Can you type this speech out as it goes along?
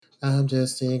I'm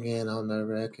just singing on the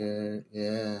record.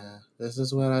 Yeah, this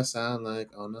is what I sound like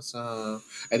on the song.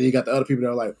 And then you got the other people that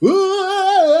are like,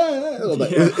 "Whoa!" Like,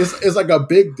 Yeah. it's like a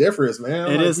big difference, man.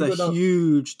 It Like is a people don't.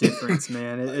 huge difference,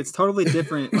 man. It's totally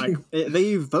different. Like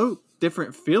they evoke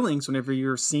different feelings whenever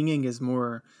your singing is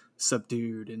more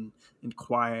subdued and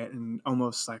quiet and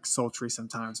almost like sultry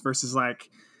sometimes versus like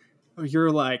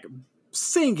you're like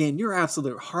singing your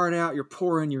absolute heart out. You're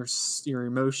pouring your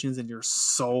emotions and your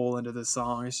soul into the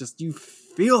song. It's just you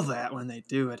feel that when they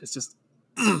do it. It's just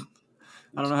I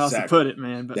don't know how else to Exactly. put it,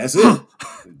 man. But That's it.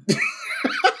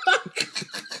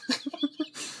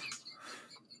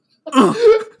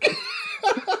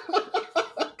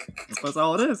 that's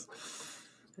all it is.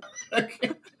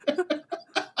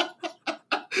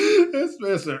 This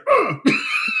man said,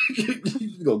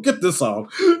 "You go get this song.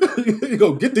 You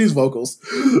go get these vocals."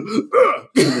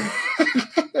 It's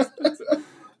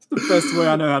the best way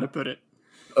I know how to put it.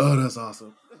 Oh, that's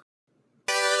awesome.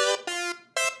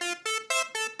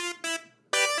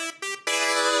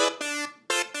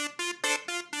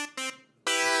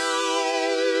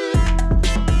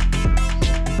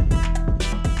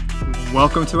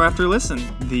 Welcome to After Listen,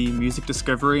 the music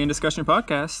discovery and discussion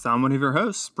podcast. I'm one of your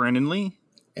hosts, Brandon Lee.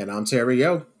 And I'm Terry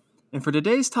Yo. And for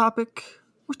today's topic,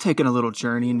 we're taking a little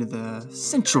journey into the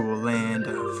sensual land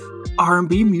of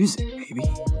R&B music, baby.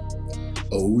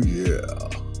 Oh, yeah.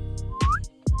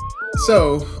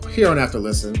 So, here on After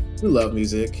Listen, we love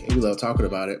music and we love talking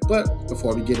about it. But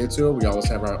before we get into it, we always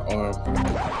have our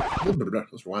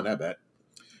let's rewind that back.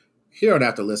 Here on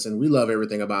After Listen, we love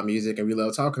everything about music and we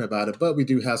love talking about it, but we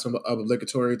do have some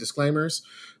obligatory disclaimers.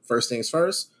 First things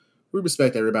first, we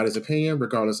respect everybody's opinion,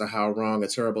 regardless of how wrong or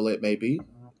terrible it may be.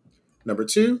 Number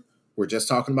two, we're just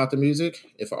talking about the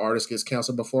music. If an artist gets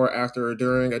canceled before, after, or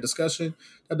during a discussion,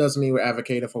 that doesn't mean we're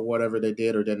advocating for whatever they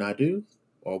did or did not do,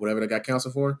 or whatever they got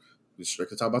canceled for. We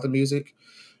strictly talk about the music.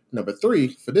 Number three,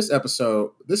 for this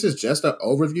episode, this is just an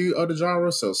overview of the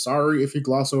genre, so sorry if you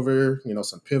gloss over,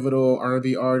 some pivotal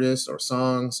R&B artists or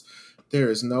songs. There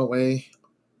is no way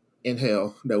in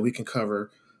hell that we can cover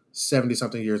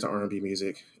 70-something years of R&B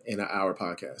music in an hour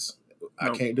podcast. I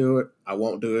can't do it. I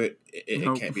won't do it. It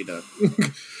can't be done.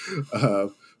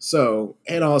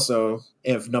 And also,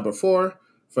 if number four,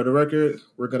 for the record,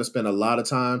 we're going to spend a lot of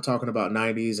time talking about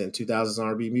 90s and 2000s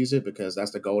R&B music because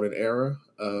that's the golden era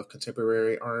of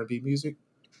contemporary R&B music.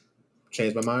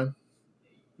 Changed my mind.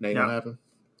 Ain't gonna happen.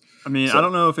 I mean, I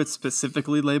don't know if it's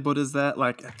specifically labeled as that,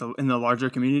 like in the larger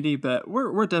community, but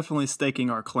we're definitely staking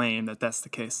our claim that that's the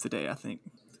case today, I think.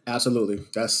 Absolutely.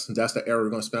 That's the era we're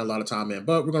going to spend a lot of time in.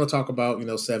 But we're going to talk about,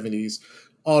 70s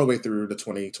all the way through the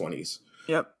 2020s.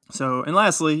 Yep. So, and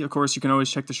lastly, of course, you can always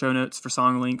check the show notes for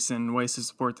song links and ways to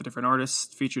support the different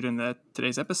artists featured in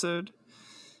today's episode.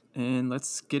 And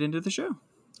let's get into the show.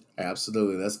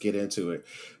 Absolutely. Let's get into it.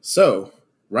 So,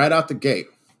 right out the gate,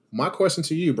 my question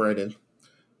to you, Brandon,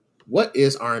 what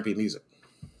is R&B music?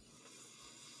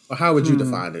 Or how would you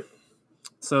define it?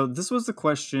 So this was the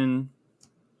question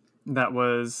that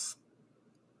was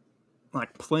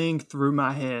like playing through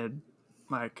my head,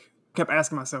 like kept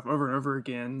asking myself over and over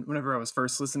again whenever I was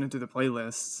first listening to the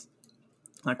playlists,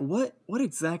 like what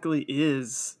exactly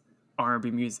is R&B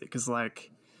music? Because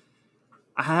like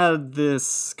I had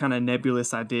this kind of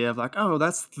nebulous idea of like, oh,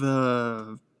 that's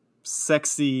the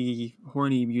sexy,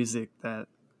 horny music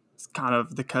that's kind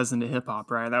of the cousin to hip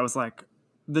hop, right? That was like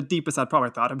the deepest I'd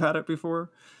probably thought about it before.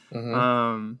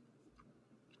 Mm-hmm.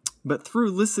 But through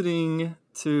listening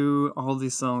to all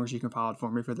these songs you compiled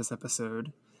for me for this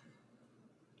episode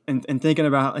and thinking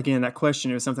about, again, that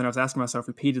question, it was something I was asking myself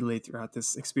repeatedly throughout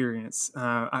this experience.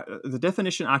 The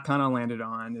definition I kind of landed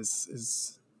on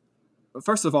is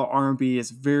first of all, R&B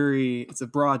is it's a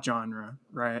broad genre,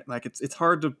 right? Like it's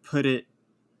hard to put it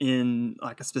in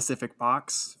like a specific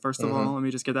box. First of all, let me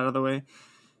just get that out of the way.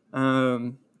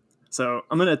 So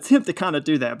I'm going to attempt to kind of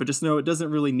do that, but just know it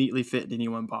doesn't really neatly fit in any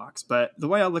one box. But the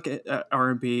way I look at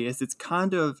R&B is it's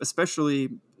kind of, especially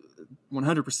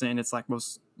 100%, it's like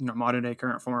most modern day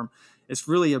current form. It's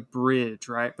really a bridge,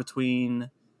 right,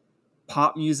 between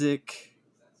pop music,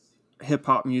 hip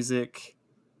hop music,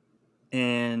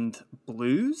 and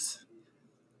blues,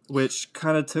 which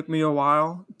kind of took me a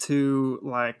while to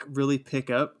like really pick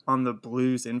up on the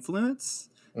blues influence.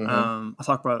 I'll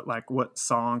talk about like what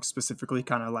song specifically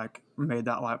kind of like made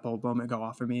that light bulb moment go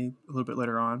off for me a little bit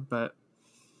later on. But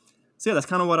so yeah, that's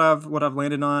kind of what I've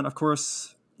landed on. Of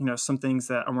course, some things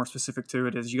that are more specific to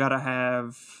it is you got to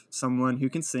have someone who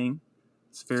can sing.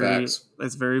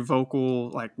 It's very vocal,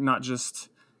 like not just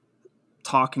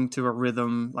talking to a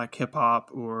rhythm like hip hop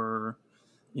or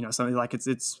something like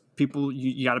it's people.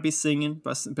 You got to be singing,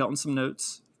 belting some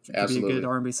notes to be a good Absolutely.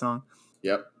 R&B song.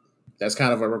 Yep. That's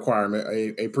kind of a requirement,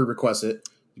 a prerequisite.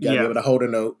 You got to be Yeah, able to hold a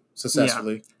note yeah.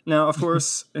 successfully. Now, of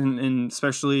course, and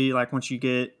especially like once you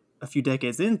get a few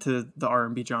decades into the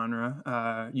R&B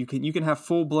genre, you can have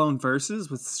full blown verses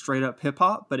with straight up hip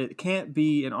hop, but it can't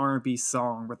be an R&B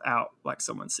song without like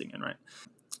someone singing, right?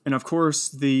 And of course,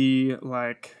 the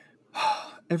like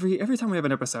every time we have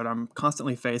an episode, I'm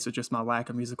constantly faced with just my lack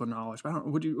of musical knowledge. But I don't,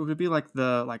 would it be like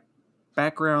the like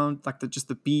background, like the just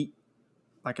the beat?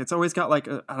 Like it's always got like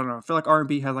I don't know. I feel like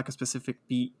R&B has like a specific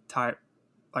beat type.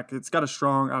 Like it's got a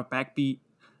strong backbeat.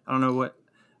 I don't know what.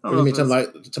 I don't What do you know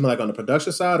if mean, it's something like on the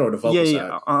production side or the yeah, vocal side?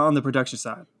 yeah, on the production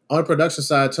side. On the production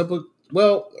side,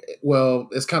 well,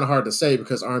 it's kind of hard to say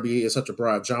because R&B is such a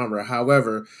broad genre.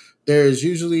 However, there is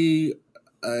usually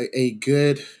a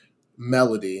good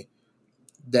melody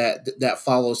that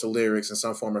follows the lyrics in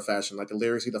some form or fashion. Like the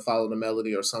lyrics either follow the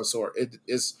melody or some sort. It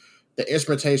is the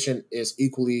instrumentation is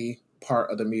equally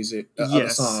part of the music of the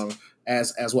Yes, song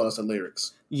as well as the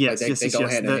lyrics. Like yes, yes, they yes, go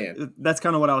yes. hand in hand. That's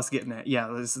kind of what I was getting at. Yeah,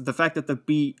 the fact that the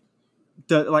beat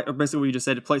like basically what you just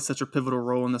said, it plays such a pivotal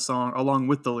role in the song along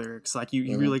with the lyrics. Like you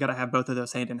Hmm. really got to have both of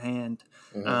those hand in hand.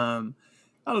 Hmm. Um,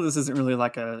 I know this isn't really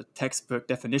like a textbook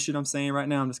definition I'm saying right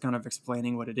now. I'm just kind of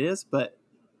explaining what it is, but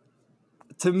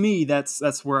to me, that's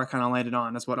where I kind of landed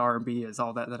on. That's what R&B is.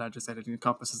 All that I just said, it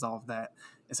encompasses all of that.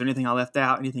 Is there anything I left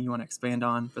out? Anything you want to expand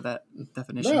on for that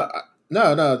definition?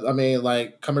 No. I mean,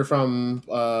 like coming from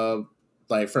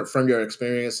from your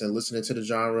experience and listening to the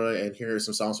genre and hearing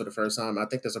some songs for the first time, I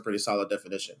think that's a pretty solid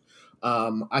definition.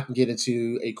 I can get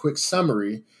into a quick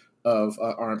summary of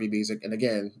R&B music, and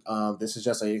again, this is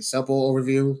just a simple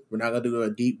overview. We're not gonna do a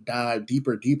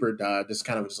deeper dive. This is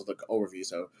kind of just like an overview.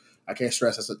 So I can't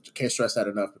stress that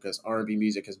enough because R&B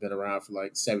music has been around for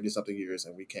like 70 something years,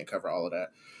 and we can't cover all of that.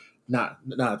 Not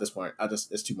at this point.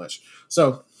 It's too much.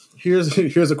 So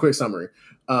here's a quick summary.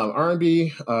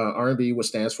 R&B, which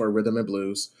stands for rhythm and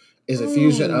blues, is a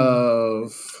fusion Mm.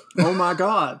 of Oh my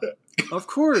god! Of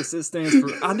course, it stands for.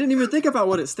 I didn't even think about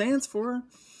what it stands for.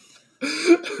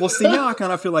 Well, see, now I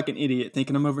kind of feel like an idiot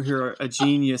thinking I'm over here a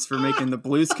genius for making the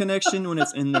blues connection when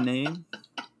it's in the name.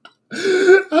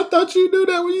 I thought you knew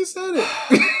that when you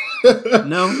said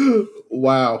No, it.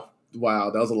 Wow,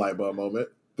 that was a light bulb moment.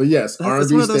 But yes, it's one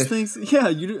R&B of those stand. things. Yeah,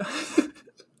 you do.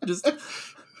 Just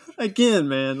again,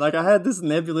 man. Like I had this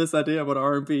nebulous idea of what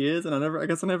R&B is, and I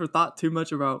guess I never thought too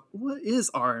much about what is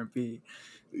R&B.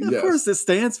 Of Yes, course, it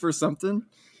stands for something.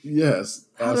 yes,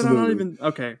 How did I not absolutely. even?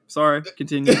 Okay, sorry.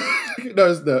 Continue.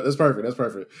 No, that's perfect. That's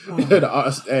perfect.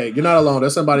 Oh. Hey, you're not alone.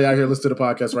 There's somebody out here listening to the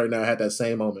podcast right now had that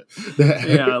same moment.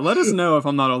 Yeah, let us know if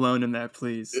I'm not alone in that,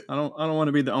 please. I don't want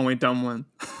to be the only dumb one.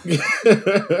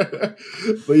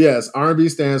 But yes, R&B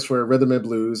stands for rhythm and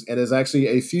blues, and is actually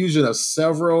a fusion of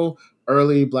several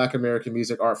early Black American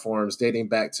music art forms dating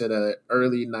back to the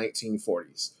early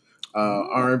 1940s. Oh.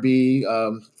 R&B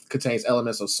contains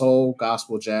elements of soul,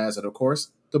 gospel, jazz, and of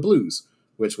course the blues.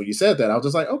 Which, when you said that, I was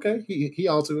just like, okay, he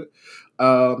all to it.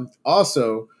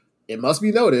 Also, it must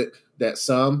be noted that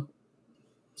some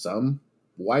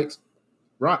white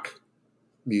rock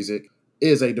music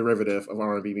is a derivative of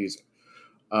R&B music.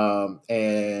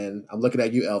 And I'm looking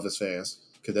at you, Elvis fans,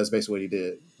 because that's basically what he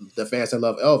did. The fans that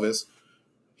love Elvis,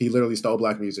 he literally stole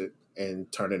black music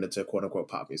and turned it into quote unquote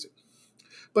pop music.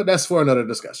 But that's for another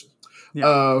discussion. Yeah.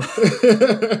 Uh,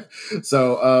 just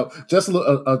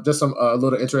a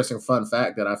little interesting fun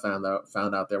fact that I found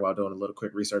out there while doing a little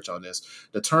quick research on this.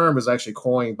 The term was actually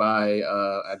coined by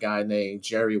a guy named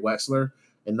Jerry Wexler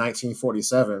in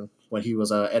 1947 when he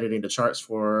was editing the charts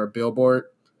for Billboard,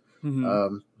 Hmm.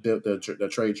 the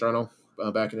trade journal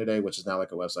back in the day, which is now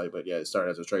like a website. But yeah, it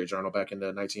started as a trade journal back in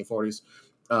the 1940s,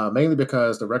 mainly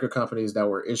because the record companies that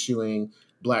were issuing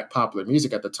black popular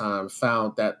music at the time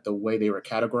found that the way they were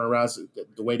categorizing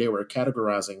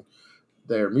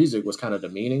their music was kind of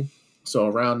demeaning. So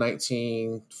around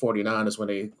 1949 is when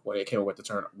they came up with the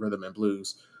term rhythm and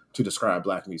blues to describe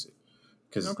black music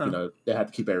because Okay. they had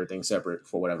to keep everything separate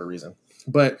for whatever reason.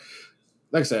 But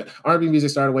like I said, R&B music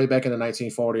started way back in the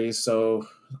 1940s. So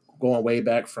going way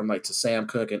back from like to Sam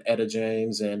Cooke and Etta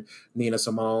James and Nina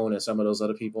Simone and some of those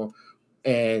other people,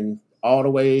 and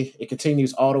it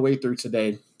continues all the way through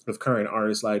today with current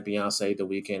artists like Beyonce, The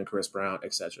Weeknd, Chris Brown,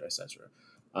 etc., etc.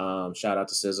 Shout out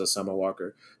to SZA, Summer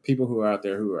Walker, people who are out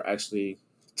there who are actually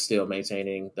still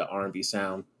maintaining the R&B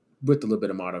sound with a little bit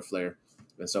of modern flair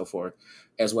and so forth,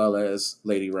 as well as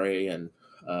Lady Ray and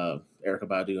Erica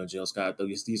Badu and Jill Scott.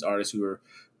 These artists who are,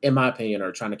 in my opinion,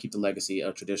 are trying to keep the legacy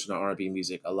of traditional R&B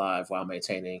music alive while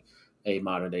maintaining a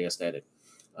modern day aesthetic.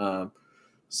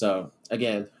 So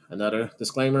again, another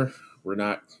disclaimer: we're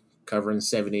not covering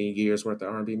 70 years worth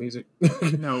of R&B music.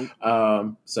 No.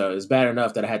 So it's bad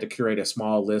enough that I had to curate a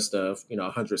small list of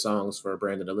 100 songs for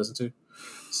Brandon to listen to.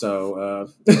 So,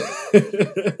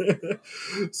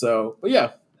 but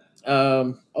yeah,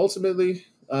 ultimately,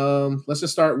 let's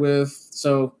just start with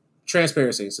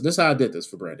transparency. So this is how I did this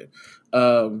for Brandon,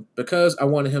 because I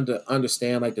wanted him to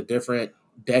understand like the different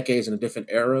decades and the different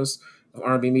eras of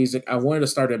R&B music. I wanted to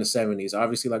start in the 70s.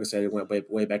 Obviously, like I said, it went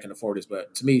way back in the 40s,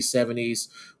 but to me, 70s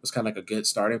was kind of like a good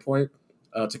starting point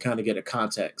to kind of get a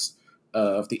context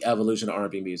of the evolution of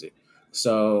R&B music.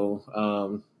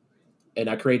 So, and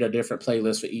I created a different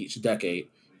playlist for each decade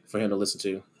for him to listen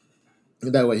to.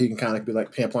 And that way he can kind of be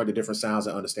like pinpoint the different sounds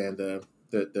and understand the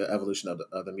evolution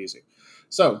of the music.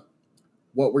 So,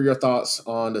 what were your thoughts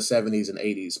on the 70s and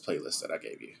 80s playlist that I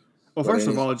gave you? Well, Were there first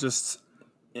of any? all, just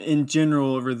in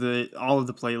general over the all of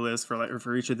the playlists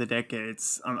for each of the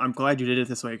decades, I'm glad you did it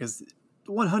this way because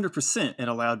 100% it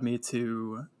allowed me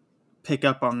to pick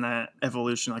up on that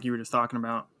evolution, like you were just talking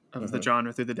about, of the Mhm.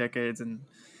 genre through the decades and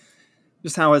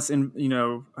just how it's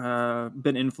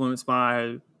been influenced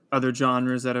by other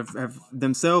genres that have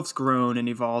themselves grown and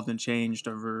evolved and changed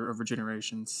over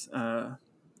generations.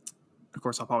 Of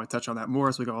course, I'll probably touch on that more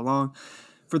as we go along.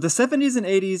 For the 70s and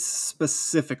 80s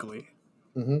specifically,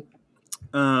 Mhm.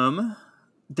 um,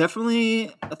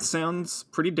 definitely it sounds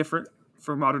pretty different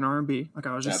from modern R&B, like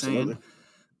I was just saying. Absolutely.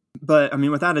 But I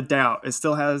mean, without a doubt, it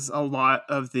still has a lot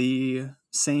of the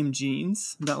same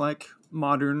genes that like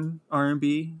modern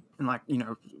R&B and like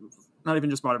not even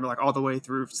just modern, but like all the way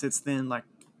through since then. Like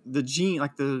the gene,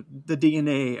 like the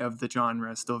DNA of the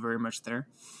genre is still very much there.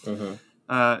 Mhm.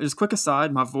 Just quick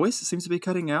aside, my voice seems to be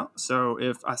cutting out, so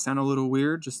if I sound a little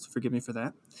weird, just forgive me for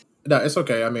that. No, it's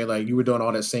okay. I mean, like you were doing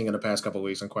all that singing the past couple of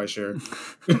weeks. I'm quite sure.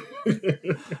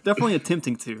 Definitely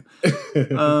attempting to.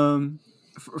 Um,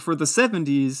 for the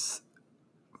 70s,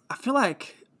 I feel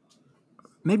like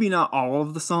maybe not all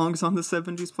of the songs on the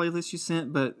 70s playlist you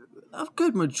sent, but a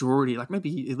good majority, like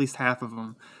maybe at least half of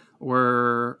them,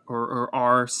 were or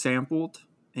are sampled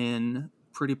in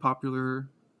pretty popular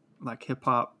like hip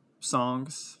hop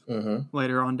songs Hmm.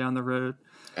 later on down the road.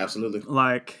 Absolutely.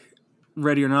 Like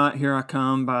Ready or Not, Here I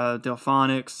Come by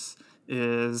Delphonics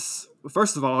is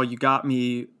first of all, you got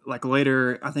me like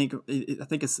later. I think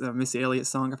it's a Missy Elliott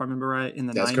song if I remember right in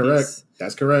the That's correct. 90s.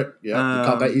 That's correct. Yep. You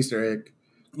caught that Um, Easter egg.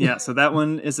 yeah, so that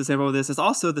one is the sample of this. It's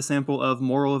also the sample of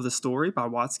Moral of the Story by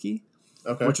Watsky,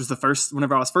 Okay. which was the first,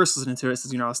 whenever I was first listening to it,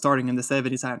 since, I was starting in the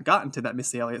 70s, I hadn't gotten to that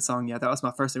Missy Elliott song yet. That was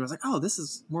my first thing. I was like, oh, this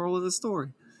is Moral of the Story.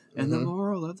 And the Hmm.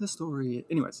 moral of the story.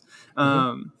 Anyways, Hmm.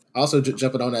 um, Also,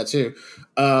 jumping on that too.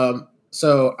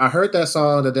 So I heard that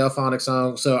song, the Delphonic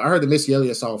song. So I heard the Missy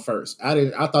Elliott song first. I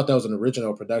didn't. I thought that was an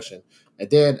original production, and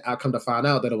then I come to find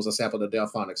out that it was a sample of the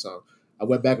Delphonic song. I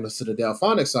went back and listened to the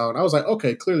Delphonic song. I was like,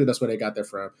 okay, clearly that's where they got that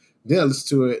from. Then I listened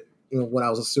to it when I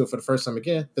was listening to it for the first time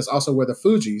again. That's also where the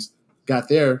Fugees got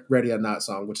their "Ready or Not"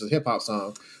 song, which is a hip hop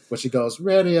song, where she goes,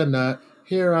 "Ready or not,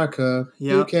 here I come,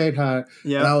 you yep, can't hide."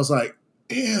 And I yep. was like,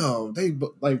 damn, they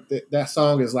like that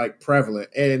song is like prevalent,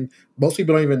 and most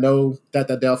people don't even know that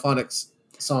the Delphonics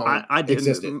song I didn't.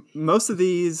 existed. Most of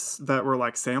these that were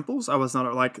like samples, I was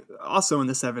not like. Also in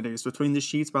the 70s, Between the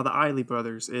Sheets by the Isley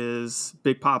Brothers is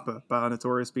Big Papa by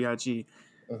Notorious B.I.G.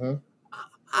 Hmm.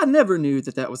 I never knew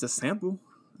that that was a sample.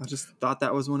 I just thought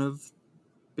that was one of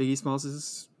Biggie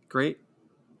Smalls' great,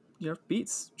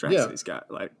 beats tracks Yeah. that he's got.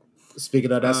 Like,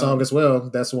 Speaking of that song as um, well,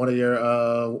 that's one of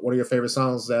your favorite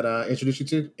songs that introduced you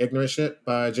to "Ignorant Shit"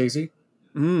 by Jay-Z.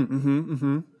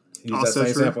 mm-hmm. Use that Also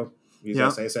same true. sample. Use that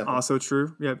Yep. same sample. Also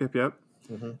true. Yep.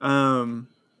 Hmm. Um,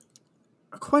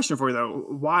 a question for you though: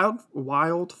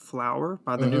 Wild Flower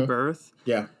by the New Hmm. Birth.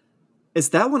 Yeah. Is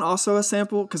that one also a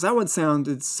sample? Because that one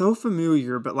sounded so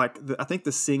familiar, but like I think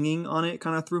the singing on it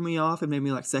kind of threw me off and made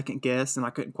me like second guess, and I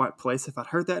couldn't quite place if I'd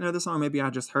heard that in another song. Maybe I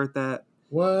just heard that.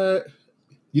 What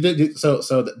you did? So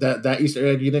that Easter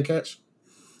egg you didn't catch?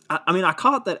 I mean, I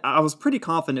caught that. I was pretty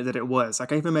confident that it was.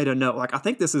 Like, I even made a note. Like, I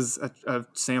think this is a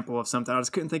sample of something. I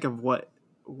just couldn't think of what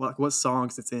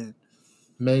songs it's in.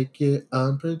 Make it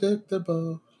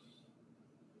unpredictable.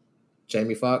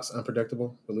 Jamie Foxx,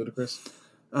 Unpredictable with Ludacris.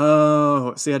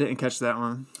 Oh, see, I didn't catch that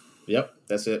one. Yep,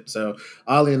 that's it. So,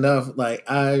 oddly enough, like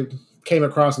I came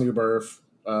across New Birth.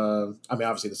 I mean,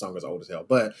 obviously the song is old as hell,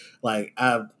 but like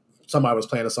somebody was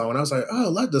playing a song and I was like, oh, I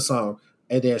love this song.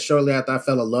 And then shortly after I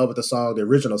fell in love with the song, the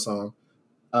original song,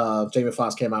 Jamie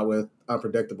Foxx came out with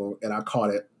Unpredictable, and I caught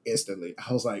it instantly.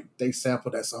 I was like, they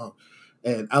sampled that song,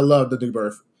 and I love the New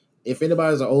Birth. If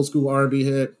anybody's an old school R&B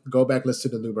head, go back and listen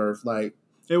to the New Birth. Like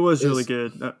It was really it's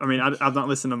good. I mean, I've not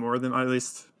listened to more of them. At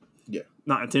least Yeah.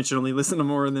 not intentionally listen to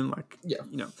more of them, like, Yeah.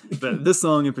 but this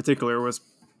song in particular was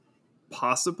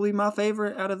possibly my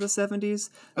favorite out of the 70s.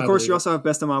 Of I course, you believe it. also have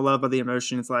Best of My Love by The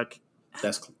Emotions. Like,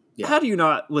 Yeah. how do you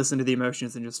not listen to The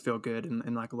Emotions and just feel good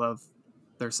and like love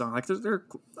their song? Like, they're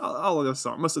all of those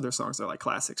songs, most of their songs are like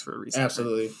classics for a reason, right?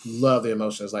 Absolutely love the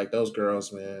emotions. Like those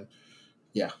girls, man.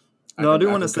 Yeah. Though I do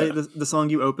I want to can say cut. the song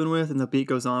you open with and the beat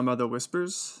goes on by The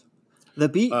Whispers. The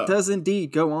beat Uh, does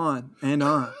indeed go on and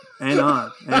on and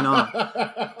on and on.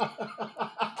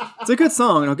 It's a good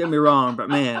song, don't get me wrong, but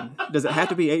man, does it have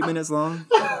to be 8 minutes long?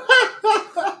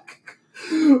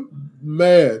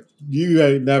 Man, you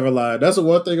ain't never lied. That's the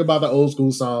one thing about the old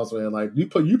school songs, man. Like you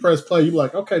press play, you be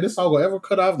like, okay, this song will ever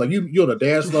cut off. Like you on a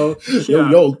dance floor, Yeah.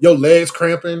 your legs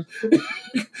cramping.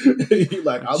 You like,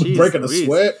 Like, I'm jeez breaking a Louise.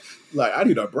 sweat. Like, I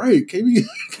need a break. Can you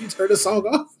turn this song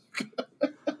off?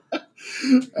 But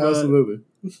Absolutely.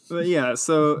 But yeah,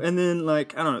 so and then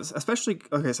like I don't know, especially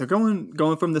okay, so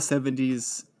going from the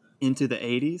 70s into the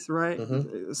 80s, right?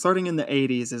 Hmm. Starting in the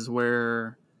 80s is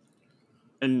where,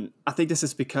 and I think this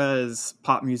is because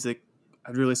pop music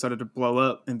had really started to blow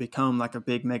up and become like a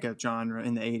big mega genre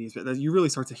in the 80s. But you really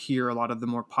start to hear a lot of the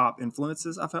more pop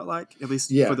influences, I felt like, at least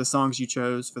for Yeah, the songs you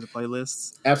chose for the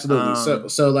playlists. absolutely. So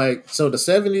the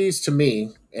 70s to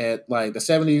me, at like the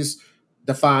 70s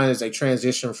defines a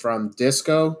transition from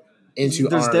disco into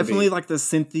There's R and definitely B. like the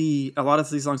synthy. A lot of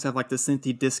these songs have like the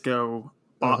synthy disco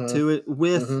bop Mm-hmm. to it,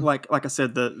 with Mm-hmm. like I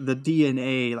said, the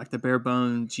DNA, like the bare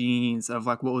bone genes of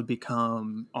like what would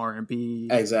become R&B,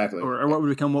 Exactly. or what would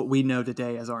become what we know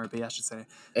today as R&B, I should say.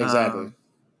 Exactly.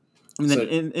 And then So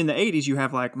in the 80s, you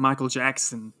have like Michael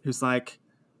Jackson, who's like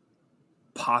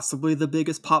possibly the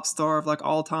biggest pop star of like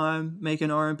all time, making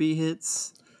R&B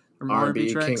hits from R and R&B B,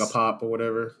 King of tracks. Pop or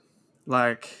whatever.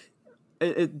 Like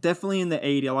it definitely in the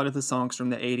 80s, a lot of the songs from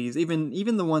the 80s,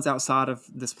 even the ones outside of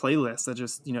this playlist, that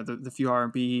just the few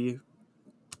R&B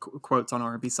quotes on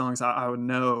R&B songs I would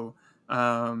know,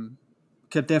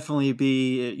 could definitely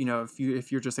be,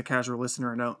 if you're just a casual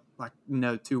listener and don't like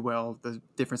know too well the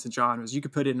difference in genres, you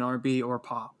could put it in R&B or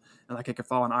pop, and like it could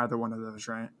fall in either one of those,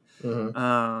 right? Mm-hmm.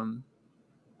 um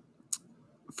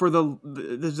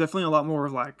there's definitely a lot more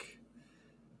like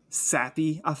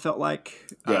sappy, I felt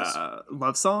like, Yes,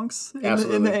 love songs in the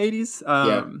absolutely. 80s,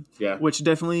 Yeah, yeah. which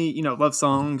definitely, love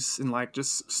songs and like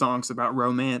just songs about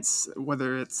romance,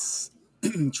 whether it's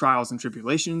trials and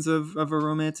tribulations of a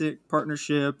romantic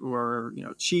partnership, or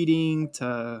cheating,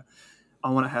 to I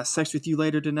want to have sex with you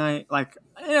later tonight, like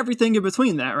everything in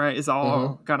between that, right, is Mm-hmm.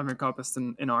 all kind of encompassed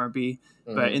in R&B.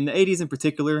 But Mm-hmm. in the 80s in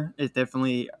particular, it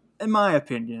definitely, in my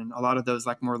opinion, a lot of those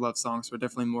like more love songs were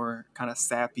definitely more kind of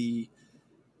sappy.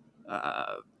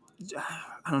 uh,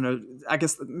 I don't know. I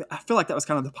guess I feel like that was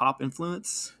kind of the pop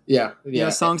influence. Yeah, yeah.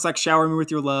 Songs like "Shower Me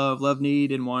with Your Love," "Love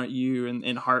Need," and "Want You,"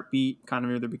 and "Heartbeat," kind of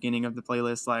near the beginning of the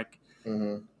playlist. Like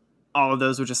Mm-hmm. all of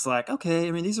those were just like, okay.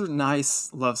 I mean, these are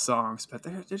nice love songs, but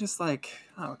they're just like,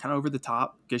 I don't know, kind of over the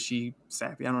top, gushy,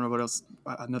 sappy. I don't know what else,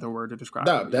 another word to describe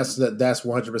it No, would be. that's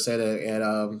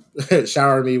 100%. And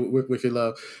shower me with your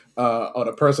love. On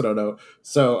a personal note,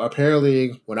 so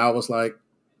apparently when I was like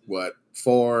what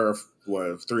 3 or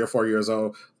 4 years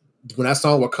old, when that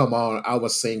song would come on, I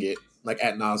would sing it like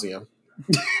at nauseum.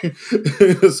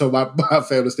 So my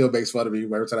family still makes fun of me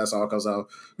every time that song comes on.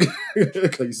 I used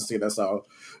to sing that song.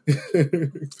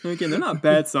 And again, they're not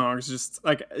bad songs. Just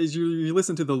like as you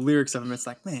listen to the lyrics of them, it's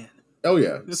like, man, Oh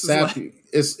yeah, this is like, sappy.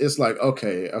 It's like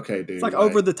okay, it's like dude.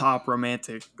 over Like the top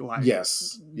romantic. Like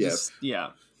yes, yes. just yeah.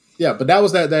 Yeah, but that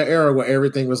was that era where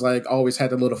everything was like always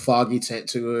had a little foggy tint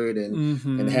to it, and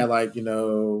Mm-hmm. had like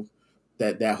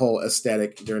that whole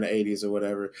aesthetic during the 80s or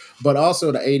whatever. But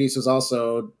also the 80s was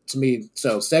also to me,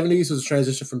 so 70s was a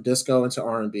transition from disco into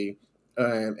R&B,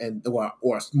 and or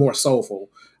more soulful,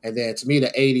 and then to me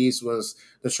the 80s was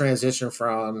the transition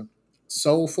from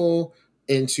soulful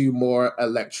into more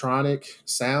electronic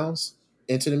sounds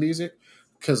into the music,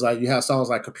 because like you have songs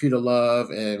like Computer Love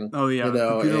and Oh you yeah,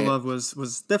 know Computer and Love was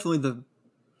definitely the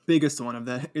biggest one of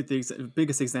that. The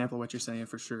biggest example of what you're saying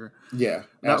for sure. yeah, That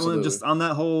one, absolutely. just on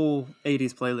that whole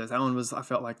 80s playlist, that one was, I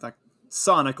felt like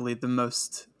sonically the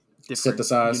most different,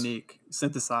 Synthesize. unique,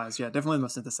 synthesized. Yeah, definitely the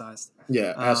most synthesized.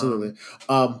 Yeah, Um, absolutely.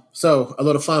 So a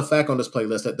little fun fact on this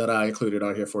playlist that I included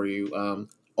on here for you.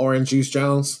 Orange Juice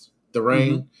Jones, The mm-hmm.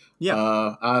 Rain.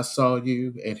 Yeah. I saw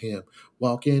you and him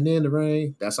walking in the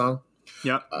rain. That song.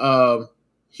 Yeah. Um,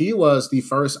 he was the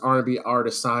first R&B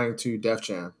artist signed to Def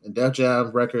Jam, and Def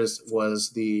Jam Records was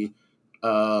the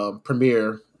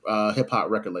premier hip hop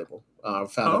record label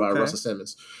founded Oh, by okay. Russell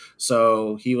Simmons.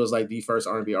 So he was like the first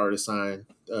R&B artist signed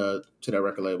to that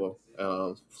record label.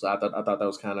 So I thought that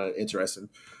was kind of interesting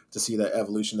to see that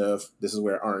evolution of this is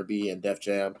where R&B and Def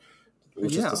Jam,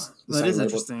 which is Yeah, the that same is label.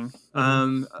 interesting.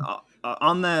 Hmm.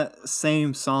 On that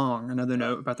same song, another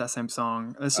note about that same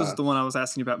song. This is Uh, the one I was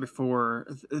asking you about before.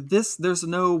 There's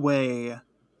no way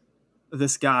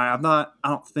this guy. I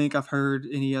don't think I've heard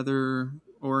any other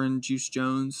Orange Juice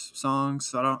Jones songs.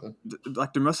 So I don't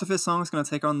like. Do most of his songs going to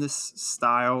take on this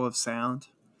style of sound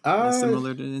that's I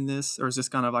similar to in this, or is this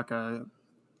kind of like a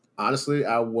honestly,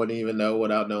 I wouldn't even know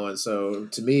without knowing. So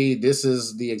to me, this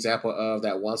is the example of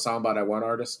that one song by that one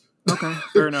artist. okay?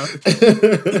 Fair enough.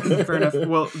 Fair enough.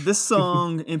 Well, this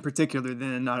song in particular,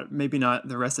 then not maybe not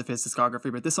the rest of his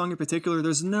discography, but this song in particular,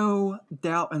 there's no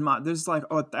doubt in my there's like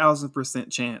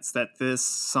 1,000% chance that this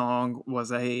song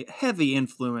was a heavy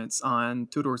influence on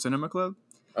Two Door Cinema Club.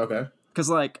 Okay. Because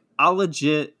like I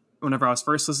legit, whenever I was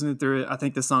first listening through it, I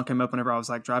think this song came up whenever I was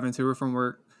like driving to or from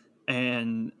work,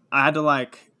 and I had to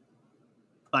like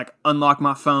unlock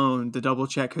my phone to double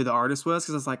check who the artist was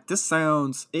because it's like this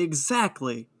sounds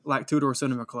exactly like Two Door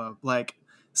Cinema Club. Like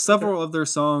Okay. several of their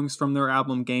songs from their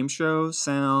album Game Show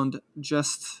sound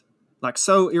just like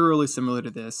so eerily similar to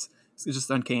this. It's just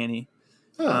uncanny.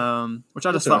 Huh. Which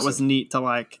I just thought was Interesting. neat to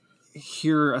like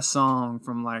hear a song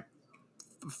from like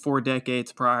 4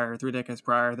 decades prior, 3 decades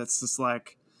prior. That's just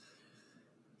like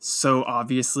so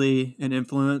obviously an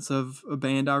influence of a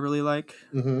band I really like.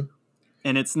 Mm-hmm.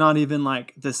 And it's not even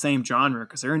like the same genre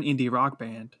because they're an indie rock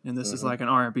band and this is Mm-hmm. like an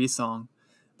R&B song,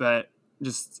 but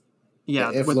just yeah,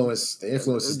 with The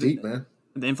influence is the, deep, man.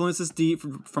 the influence is deep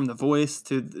from the voice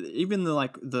to even the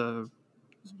like the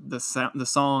sound, the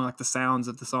song, like the sounds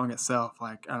of the song itself.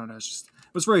 Like I don't know, it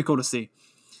was very cool to see.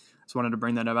 Just wanted to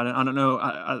bring that up. I don't know.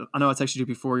 I know I texted you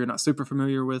before. You're not super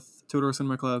familiar with Two Door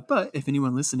Cinema Club, but if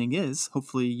anyone listening is,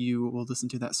 hopefully you will listen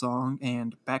to that song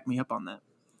and back me up on that.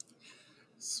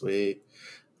 Sweet.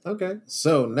 Okay.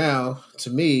 So now, to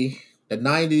me, the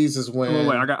 '90s is Oh wait, when.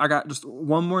 I got just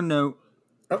one more note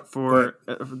Oh, go ahead.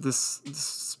 for this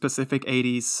specific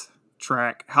 '80s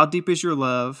track. How Deep Is Your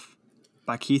Love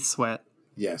by Keith Sweat.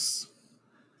 Yes.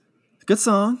 Good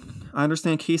song. I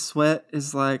understand Keith Sweat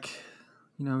is like,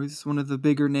 he's one of the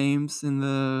bigger names in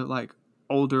the like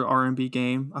older R&B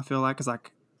game. I feel like cuz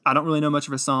like I don't really know much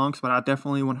of his songs, but I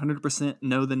definitely 100%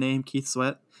 know the name Keith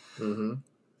Sweat. Mm-hmm.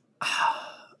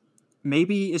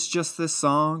 Maybe it's just this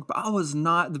song, but I was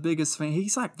not the biggest fan.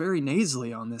 He's like very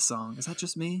nasally on this song. Is that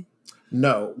just me?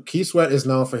 No, Keith Sweat is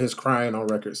known for his crying on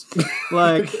records.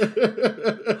 Like,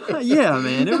 yeah,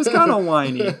 man, it was kind of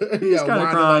whiny. He was Yeah, kind of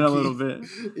whining crying like a little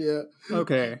Keith. bit. Yeah.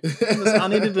 Okay. I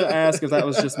needed to ask if that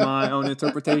was just my own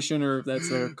interpretation or if that's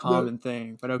a No, common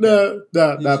thing. But okay. no,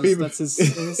 no, He's no. just People. that's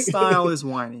his style is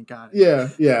whiny. Got it. Yeah,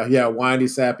 yeah, yeah. Whiny,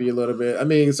 sappy a little bit. I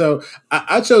mean, so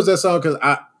I chose that song because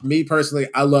me personally,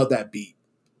 I love that beat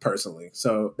personally.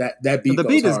 So that beat The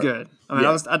goes beat is hard. good. I mean,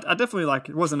 Yeah, I definitely like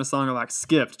it wasn't a song I like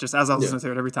skipped. Just as I was yeah. listening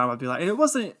to it every time, I'd be like, and it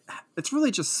wasn't. It's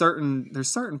really just there's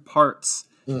certain parts,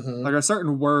 Mm-hmm. like there's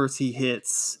certain words he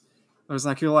hits. There's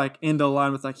like you're like into a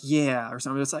line with like yeah or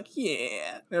something. It's like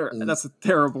yeah, Mm, that's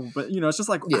terrible, but it's just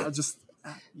like yeah.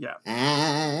 yeah,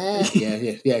 Yeah,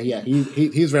 yeah, yeah, yeah.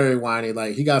 He's very whiny.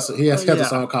 Like he has a yeah.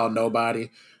 song called Nobody,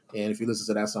 and if you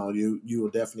listen to that song, you will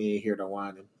definitely hear the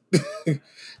whining.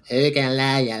 Who can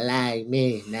lie you like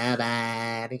me?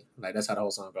 Nobody. Like that's how the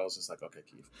whole song goes. It's like okay,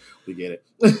 Keith, we get it.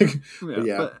 But Yeah,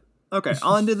 yeah, but okay,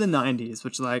 on to the '90s,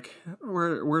 which like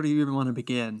where do you even want to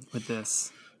begin with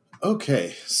this?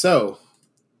 okay. So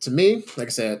to me, like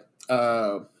I said,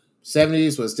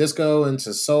 '70s was disco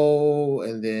into soul,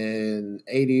 and then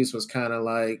 '80s was kind of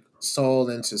like soul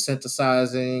into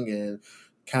synthesizing and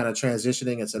kind of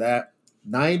transitioning into that.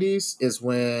 '90s is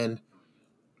when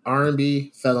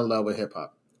R&B fell in love with hip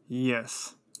hop,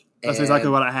 Yes, that's exactly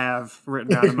and what I have written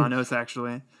down in my notes.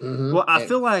 Actually, mhm, well, I and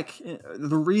feel like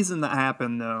the reason that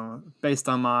happened though, based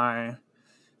on my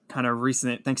kind of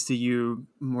recent, thanks to you,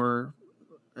 more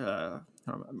uh,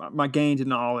 my gained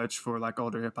knowledge for like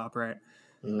older hip hop, right?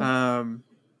 mhm, Um,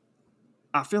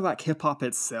 I feel like hip hop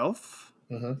itself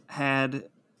mhm, had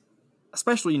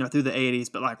especially through the '80s,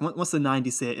 but like once the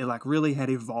 '90s hit, it like really had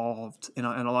evolved in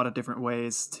a lot of different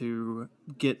ways to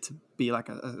get to be like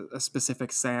a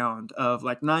specific sound of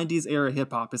like '90s era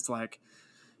hip hop. It's like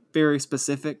very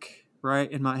specific,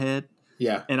 right, in my head,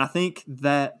 yeah. and I think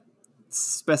that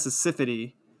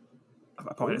specificity.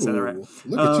 I probably didn't say that right. Ooh,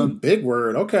 look at you, Um, big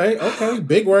word. Okay, okay,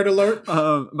 big word alert.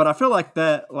 but I feel like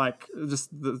that, like just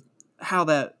the how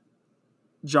that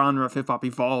genre of hip hop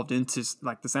evolved into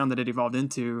like the sound that it evolved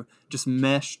into just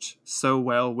meshed so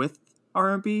well with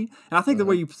R&B. And I think the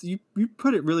way Mhm, you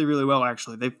put it really really well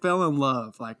actually. They fell in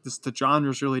love. Like this the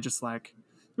genres really just like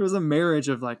It was a marriage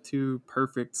of like two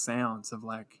perfect sounds of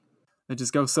like that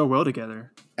just go so well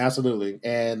together. Absolutely.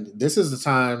 And this is the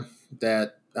time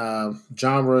that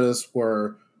genres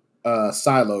were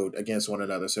siloed against one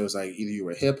another. So it was like either you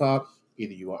were hip hop,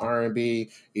 either you were R&B,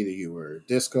 either you were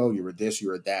disco, you were this, you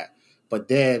were that. But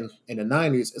then in the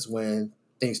 90s is when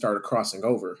things started crossing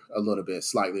over a little bit,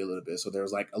 slightly a little bit. So there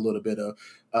was like a little bit of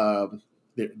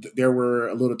there were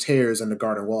a little tears in the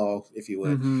garden wall, if you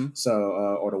would. Mm-hmm. So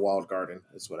or the walled garden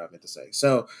is what I meant to say.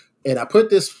 So and I put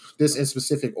this in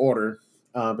specific order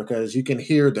because you can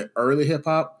hear the early hip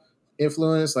hop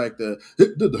influence, like the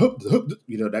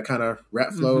that kind of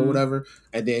rap flow or Mm-hmm. whatever,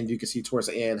 and then you can see towards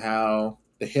the end how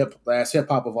the hip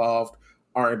hop evolved,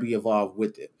 R&B evolved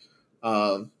with it.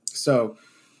 So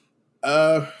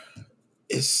uh,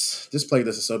 it's this playlist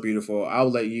is so beautiful. I'll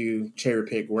let you cherry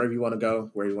pick wherever you want to go,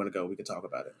 where you want to go. We can talk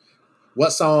about it.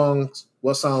 What songs?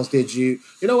 What songs did you?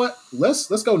 You know what?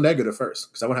 Let's go negative first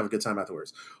because I want to have a good time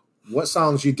afterwards. What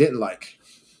songs you didn't like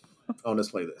on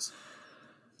this playlist?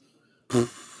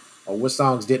 Or what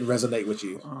songs didn't resonate with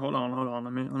you? Hold on.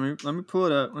 Let me pull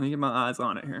it up. Let me get my eyes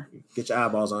on it here. Get your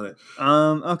eyeballs on it.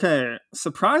 Okay.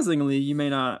 Surprisingly, you may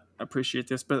not appreciate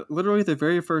this, but literally the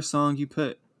very first song you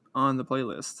put on the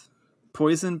playlist,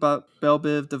 "Poison" by Belle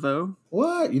Biv DeVoe.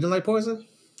 What? You didn't like Poison?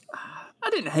 I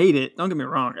didn't hate it. Don't get me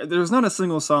wrong. There's not a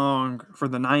single song for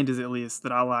the '90s, at least,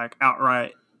 that I like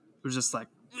outright. It was just like,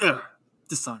 ugh,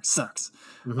 this song sucks.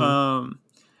 Mm-hmm. Um,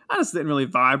 I just didn't really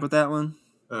vibe with that one.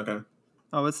 Okay.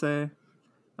 I would say.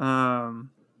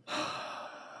 Um,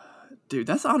 dude,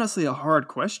 that's honestly a hard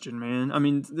question, man. I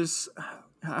mean, there's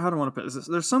how do I want to put this?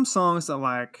 There's some songs that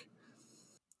like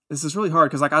this is really hard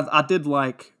because like I did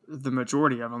like the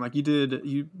majority of them. Like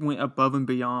you went above and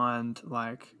beyond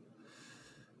like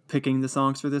picking the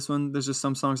songs for this one. There's just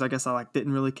some songs I guess I like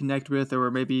didn't really connect with, or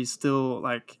were maybe still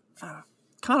like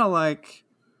kind of like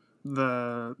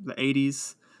the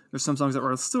 '80s. There's some songs that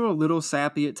were still a little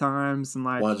sappy at times, and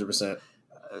like 100%.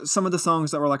 some of the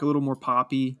songs that were like a little more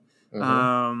poppy.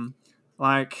 Mm-hmm.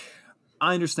 Like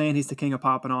I understand he's the king of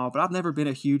pop and all, but I've never been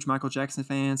a huge Michael Jackson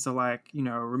fan. So like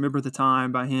Remember the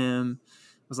Time by him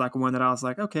was like one that I was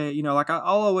like, okay, like I'll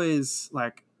always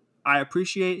like I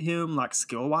appreciate him like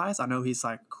skill wise. I know he's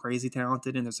like crazy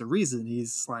talented, and there's a reason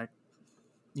he's like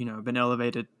been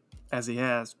elevated as he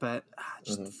has. But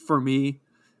just Mm-hmm. for me,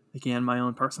 again, my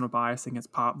own personal bias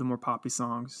against pop, the more poppy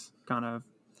songs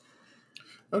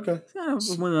Okay.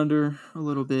 went under a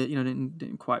little bit.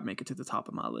 Didn't quite make it to the top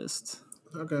of my list.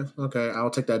 Okay. Okay. I'll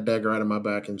take that dagger out of my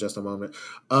back in just a moment.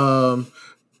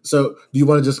 So do you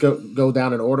want to just go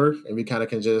down in order and we kind of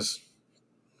can just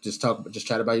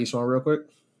chat about each one real quick?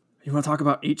 You want to talk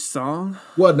about each song?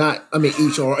 Well, not I mean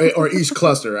each or each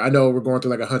cluster. I know we're going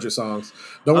through like 100 songs.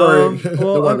 Don't worry. Don't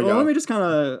worry, Let y'all. me just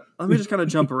kind of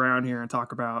jump around here and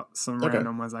talk about some Okay.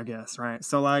 random ones, I guess. Right.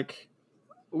 So like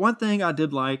one thing I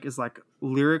did like is like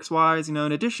lyrics wise, in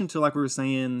addition to like we were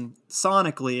saying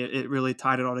sonically, it really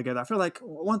tied it all together. I feel like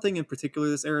one thing in particular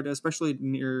this era, especially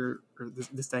near or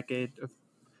this decade of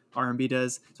R&B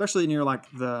does, especially near like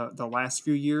the last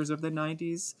few years of the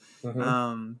 '90s, Mm-hmm.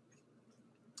 um,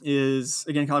 is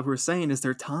again kind of like we were saying, is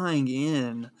they're tying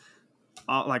in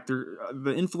like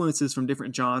the influences from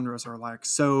different genres are like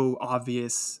so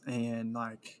obvious and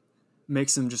like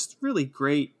makes them just really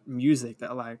great music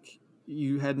that like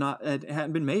you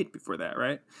hadn't been made before that,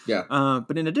 right? Yeah.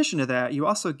 But in addition to that, you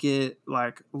also get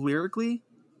like lyrically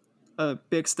a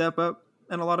big step up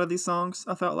in a lot of these songs.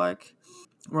 I felt like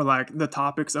or like the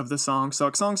topics of the song. So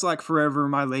like songs like "Forever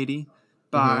My Lady"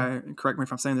 Mm-hmm. by, correct me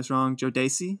if I'm saying this wrong,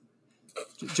 Jodeci.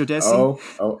 Jodeci.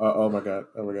 Oh my god.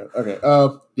 Oh my god.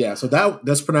 Okay. Yeah, so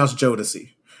that's pronounced Jodeci.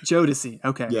 Jodeci.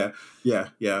 Okay. Yeah,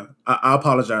 yeah. I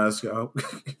apologize, y'all.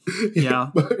 Yeah,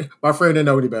 Yeah. my friend didn't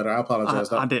know any better. I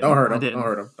apologize. I Don't didn't. hurt I him. Don't didn't.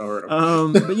 hurt him. Don't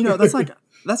hurt But that's him. like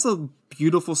that's a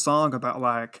beautiful song about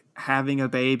like having a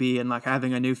baby and like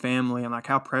having a new family and like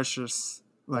how precious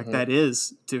like hmm that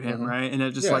is to him, hmm right? And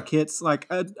it just Yeah. like hits like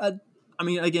I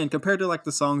mean, again, compared to like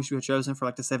the songs you had chosen for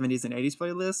like the '70s and '80s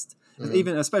playlist, hmm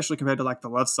even especially compared to like the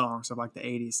love songs of like the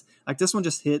 '80s, like this one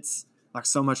just hits like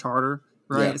so much harder,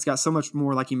 right? Yeah. It's got so much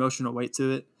more like emotional weight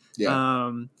to it. Yeah.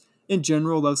 Um, in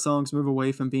general, love songs move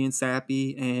away from being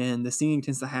sappy, and the singing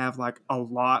tends to have like a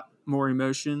lot more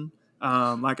emotion.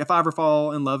 Like "If I Ever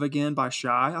Fall in Love Again" by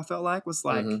Shy, I felt like was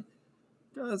like hmm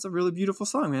it's a really beautiful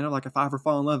song, man. Like if I ever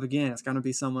fall in love again, it's gonna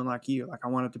be someone like you. Like I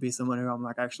want it to be someone who I'm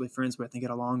like actually friends with and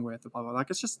get along with. Blah blah. Like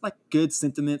it's just like good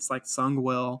sentiments, like sung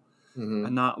well, hmm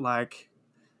and not like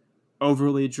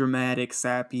overly dramatic,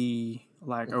 sappy,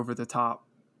 like over the top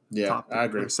Yeah, I topic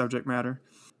agree. or subject matter.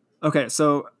 Okay,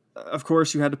 so of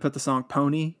course you had to put the song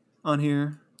 "Pony" on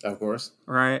here. Of course.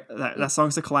 right? That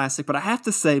song's a classic. But I have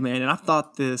to say, man, and I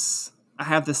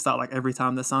have this thought like every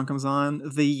time the song comes on,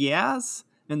 the yeahs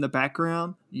in the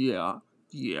background, yeah,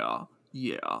 yeah,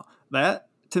 yeah. That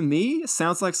to me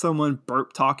sounds like someone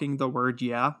burp talking the word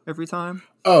yeah every time.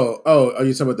 Are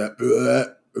you talking about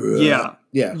that? Yeah,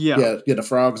 Yeah, yeah, yeah, yeah, the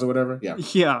frogs or whatever. Yeah,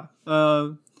 yeah.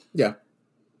 yeah.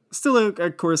 Still,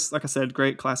 of course, like I said,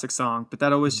 great classic song, but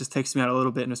that always just takes me out a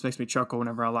little bit and just makes me chuckle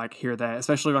whenever I like hear that,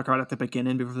 especially like right at the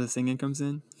beginning before the singing comes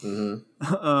in.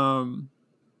 Mm-hmm. um,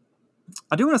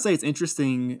 I do want to say it's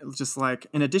interesting, just like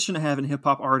in addition to having hip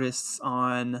hop artists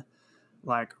on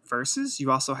like verses,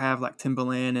 you also have like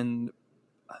Timbaland and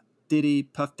Diddy,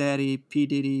 Puff Daddy, P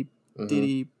Diddy, Mm-hmm.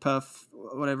 Diddy, Puff,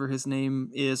 whatever his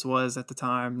name was at the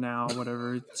time. Now,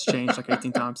 whatever, it's changed like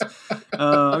 18 times.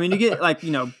 I mean, you get like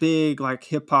big like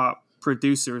hip hop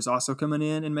producers also coming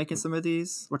in and making some of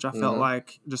these, which I felt Mm-hmm.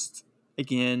 like just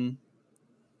again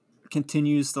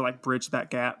continues to like bridge that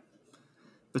gap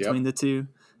between Yep. the two.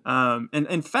 And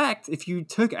in fact, if you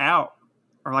took out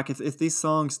or like if these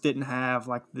songs didn't have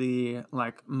like the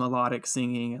like melodic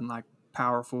singing and like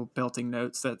powerful belting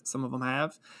notes that some of them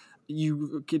have,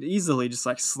 you could easily just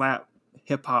like slap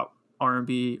hip hop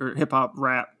R&B or hip hop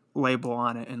rap label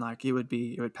on it and like it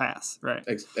would pass, right?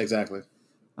 Exactly.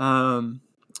 Um,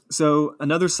 so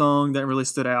another song that really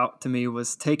stood out to me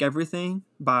was "Take Everything"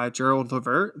 by Gerald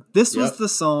Levert. This was Yep. the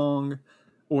song,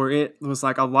 or it was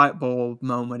like a light bulb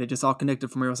moment. It just all connected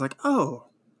for me. It was like, oh,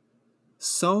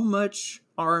 so much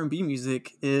R&B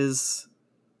music is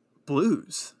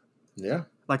blues. Yeah.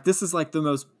 Like this is like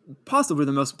possibly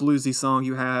the most bluesy song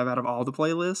you have out of all the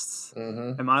playlists,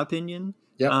 Mm-hmm. in my opinion.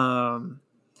 Yep.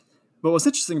 But what's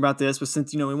interesting about this was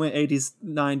since we went 80s,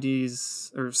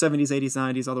 90s, or 70s, 80s,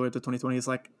 90s, all the way up to 2020s,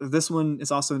 like this one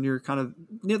is also near kind of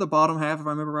near the bottom half, if I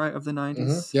remember right, of the Mm-hmm.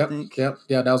 90s, I Yep. think. Yep.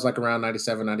 Yeah, that was like around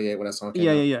 97, 98 when that song came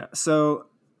Yeah, yeah, out. yeah. So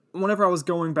whenever I was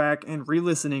going back and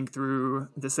re-listening through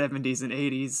the 70s and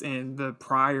 80s and the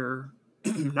prior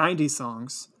 90s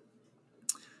songs,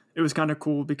 it was kind of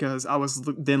cool because I was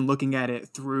then looking at it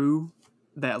through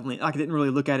that lens. I didn't really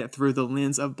look at it through the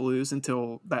lens of blues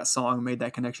until that song made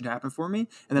that connection happen for me,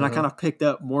 and then I Mm-hmm. kind of picked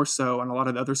up more so on a lot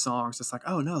of the other songs. It's like,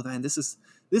 oh no, man, this is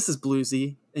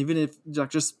bluesy, even if like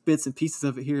just bits and pieces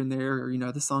of it here and there, or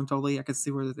this song totally, I could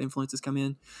see where the influences come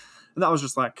in, and that was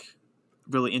just like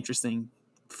really interesting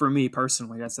for me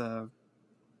personally as a,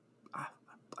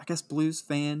 I guess, blues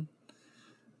fan.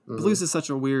 Mm-hmm. Blues is such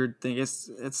a weird thing.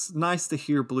 It's nice to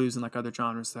hear blues in like other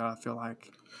genres though, I feel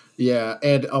like. Yeah,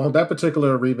 and on that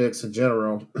particular remix in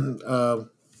general,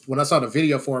 when I saw the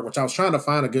video for it, which I was trying to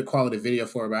find a good quality video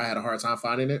for it, but I had a hard time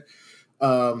finding it.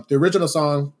 The original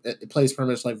song it plays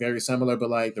pretty much like very similar, but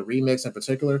like the remix in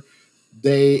particular,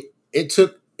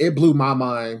 it blew my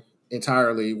mind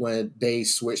entirely when they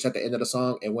switched at the end of the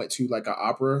song and went to like an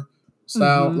opera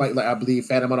style, Mm-hmm. like I believe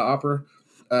Phantom of the Opera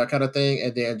kind of thing,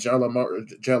 and then Joe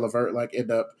Levert like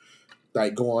end up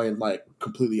like going like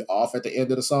completely off at the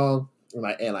end of the song, and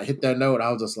I hit that note.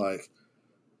 I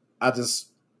just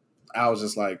I was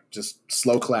just like just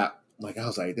slow clap. Like I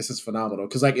was like, this is phenomenal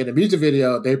because like in the music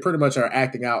video, they pretty much are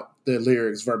acting out the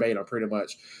lyrics verbatim, pretty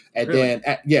much. And Really?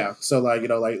 then yeah, so like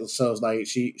like so it's like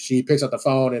she picks up the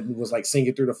phone and was like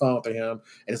singing through the phone to him,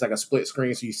 and it's like a split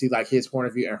screen, so you see like his point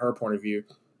of view and her point of view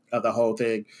of the whole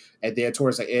thing. And then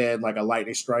towards the end, like a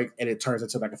lightning strike, and it turns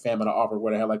into like a Phantom of the Opera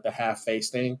where they have like the half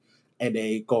face thing, and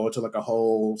they go into like a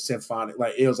whole symphonic,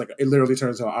 like it was like it literally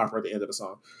turns into an opera at the end of the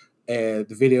song. And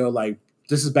the video like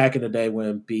this is back in the day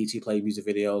when BET played music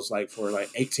videos like for like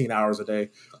 18 hours a day.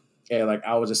 And like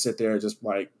I would just sit there just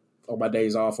like on my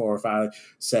days off, or if I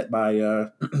set my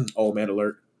old man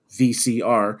alert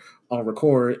VCR on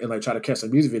record and like try to catch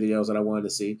some music videos that I wanted to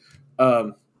see.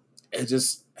 It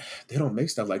just they don't make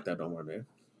stuff like that no more, man.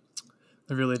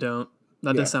 I really don't.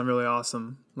 That does Yeah. sound really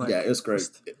awesome. Yeah, Like it's great.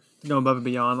 just going above and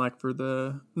beyond, like for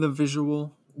the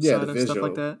visual Yeah, the side of stuff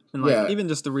like visual. that, and like Yeah. even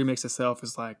just the remix itself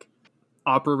is like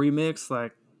opera remix.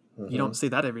 Like you Hmm. don't see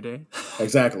that every day.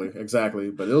 Exactly, exactly.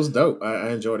 But it was dope. I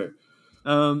enjoyed it.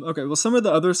 Okay, well, some of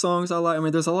the other songs I like. I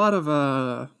mean, there's a lot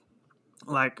of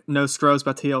like No Scrubs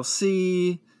by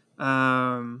TLC.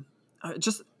 Um,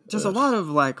 just a Ugh. lot of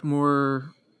like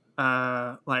more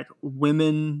like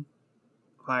women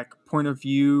like point of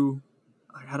view.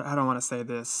 Like I don't want to say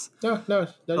this. No, no, no,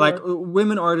 you're Like right.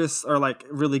 women artists are like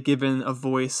really given a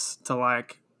voice to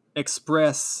like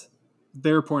express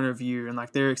their point of view and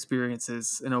like their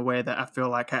experiences in a way that I feel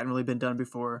like hadn't really been done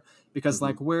before. Because Hmm.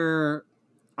 like where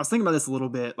I was thinking about this a little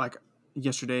bit like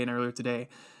yesterday and earlier today.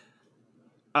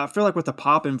 I feel like with the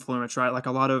pop influence, right? Like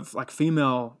a lot of like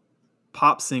female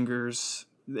pop singers,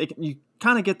 you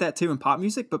kind of get that too in pop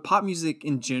music, but pop music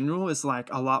in general is like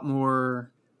a lot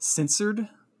more censored,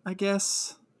 I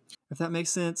guess. If that makes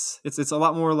sense, it's a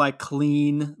lot more like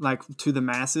clean, like to the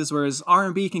masses. Whereas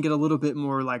R&B can get a little bit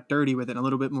more like dirty with it, a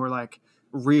little bit more like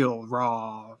real,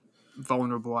 raw,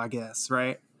 vulnerable, I guess.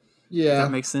 Right? If that Yeah,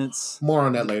 makes sense. more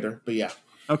on that later. But yeah,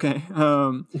 Okay.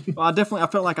 Well, I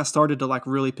felt like I started to like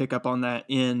really pick up on that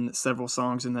in several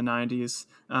songs in the '90s.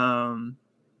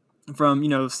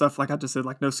 From stuff like I just said,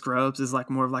 like No Scrubs is like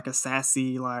more of like a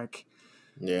sassy like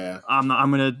yeah, I'm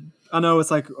gonna. I know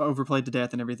it's like overplayed to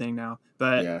death and everything now,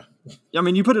 but yeah. I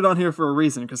mean, you put it on here for a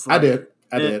reason because I like did.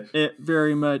 I it did. it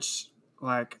very much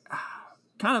like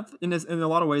kind of in a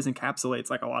lot of ways encapsulates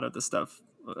like a lot of the stuff,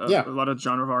 Yeah. a lot of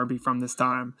genre of R&B from this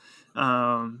time.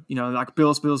 Like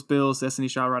Bills, Bills, Bills, Destiny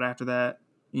Child right after that.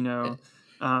 Kind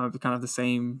of the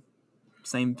same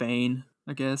vein,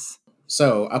 I guess.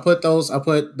 So I put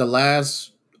the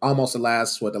last, almost the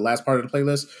last, what, the last part of the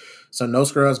playlist. So No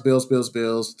Scrubs, Bills, Bills,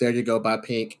 Bills, There You Go by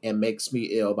Pink, and Makes Me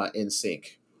Ill by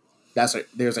NSYNC.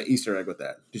 There's an Easter egg with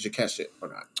that. Did you catch it or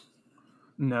not?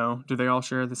 No, do they all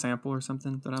share the sample or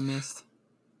something that I missed?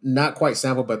 Not quite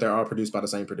sampled, but they're all produced by the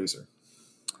same producer.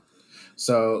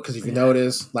 So, because if you Yeah,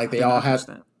 notice, like I did not catch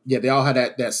that. they all had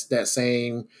that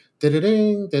same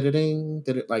ding ding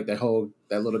like that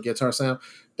little guitar sound.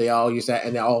 They all use that,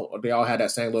 and they all had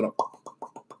that same little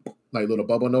like little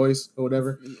bubble noise or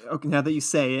whatever. Okay, now that you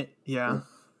say it, yeah.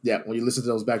 Yeah, when you listen to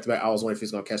those back to back, I was wondering if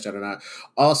he's going to catch that or not.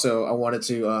 Also, I wanted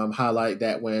to highlight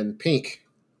that when Pink,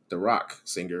 the rock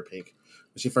singer Pink,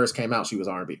 when she first came out, she was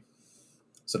R&B.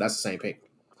 So that's the same Pink.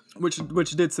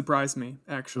 Which did surprise me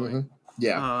actually. Mm-hmm.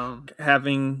 Yeah.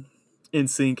 Having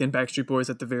NSYNC and Backstreet Boys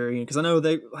at the very end because I know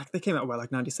they came out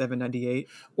like 97, 98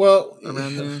 Well,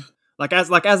 around there. Like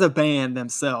as a band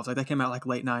themselves, like they came out like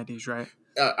late '90s, right?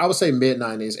 I would say mid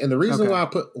 '90s, and Okay. the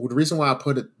reason why I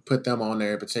put them on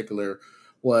there in particular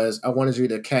was I wanted you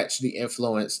to catch the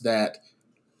influence that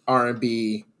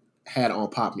R&B had on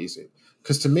pop music.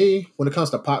 Because to me, when it comes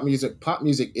to pop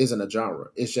music isn't a genre;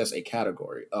 it's just a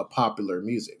category of popular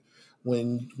music.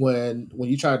 When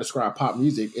you try to describe pop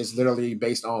music, it's literally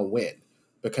based on when,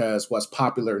 because what's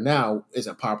popular now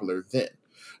isn't popular then.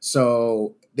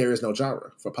 So there is no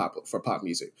genre for pop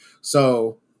music.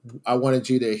 So I wanted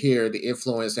you to hear the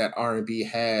influence that R&B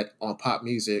had on pop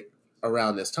music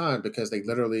around this time because they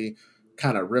literally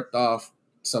kind of ripped off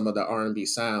some of the R&B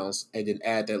sounds and then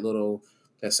add that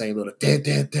same little dun,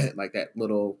 dun, dun, like that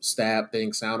little stab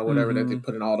thing sound or whatever that they Mm-hmm.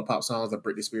 put in all the pop songs, like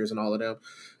Britney Spears and all of them.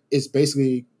 It's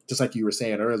basically just like you were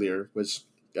saying earlier, which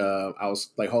I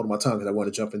was like holding my tongue because I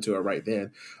wanted to jump into it right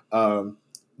then.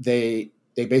 They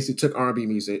basically took R&B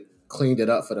music, cleaned it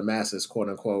up for the masses, quote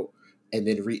unquote, and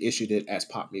then reissued it as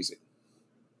pop music.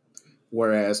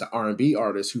 Whereas the R&B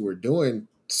artists who were doing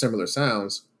similar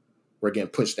sounds were getting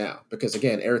pushed down because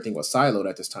again everything was siloed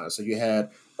at this time. So you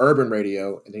had urban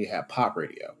radio and then you had pop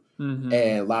radio, Mm-hmm.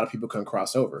 and a lot of people couldn't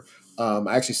cross over.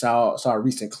 I actually saw a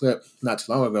recent clip not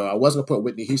too long ago. I wasn't gonna put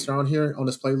Whitney Houston on here on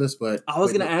this playlist, but I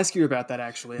was gonna Whitney, ask you about that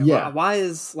actually. Why, yeah. why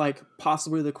is like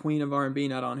possibly the Queen of R&B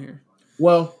not on here?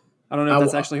 Well, I don't know if I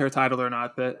that's actually her title or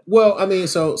not, but I mean,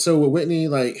 so with Whitney,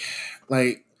 like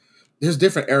there's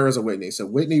different eras of Whitney. So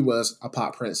Whitney was a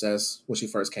pop princess when she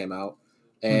first came out,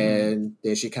 mm-hmm. and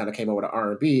then she kind of came over to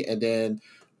R&B, and then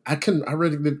I couldn't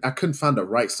find the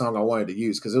right song I wanted to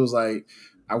use because it was like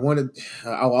I wanted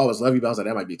I'll always love you, but I was like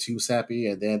that might be too sappy,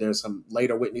 and then there's some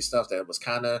later Whitney stuff that was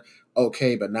kind of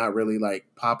okay, but not really like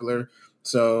popular.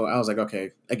 So I was like,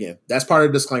 okay, again, that's part of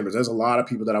the disclaimers. There's a lot of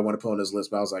people that I want to put on this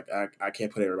list, but I was like, I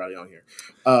can't put everybody on here.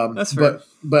 That's fair.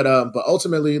 But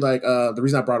ultimately, like the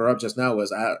reason I brought her up just now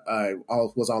was I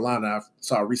was online and I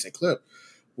saw a recent clip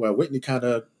where Whitney kind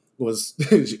of was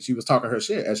she was talking her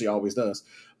shit as she always does,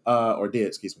 or did,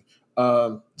 excuse me.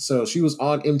 So she was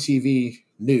on MTV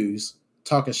News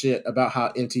talking shit about how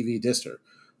MTV dissed her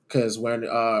because when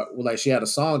like she had a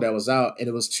song that was out and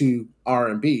it was too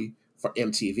R&B for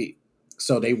MTV,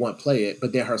 so they wouldn't play it.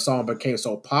 But then her song became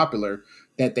so popular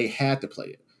that they had to play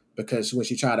it because when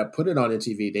she tried to put it on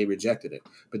MTV, they rejected it.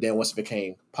 But then once it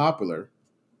became popular,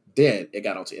 then it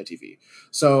got onto MTV.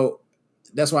 So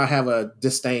that's why I have a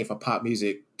disdain for pop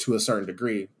music to a certain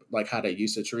degree, like how they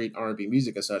used to treat R&B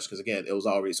music and such. Because again, it was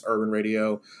always urban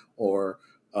radio or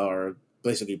or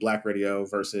basically black radio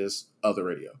versus other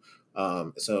radio.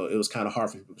 So it was kind of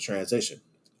hard for people to transition.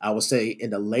 I would say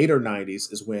in the later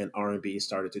 '90s is when R&B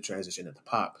started to transition into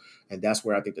pop, and that's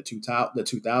where I think the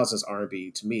 2000s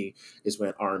R&B to me is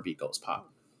when R&B goes pop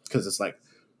because it's like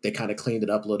they kind of cleaned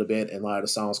it up a little bit, and a lot of the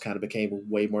songs kind of became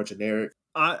way more generic.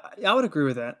 I would agree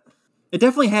with that. It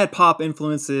definitely had pop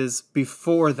influences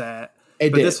before that,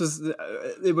 It But did. this was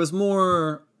it was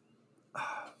more.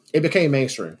 It became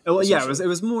mainstream. Well, yeah, Essentially. it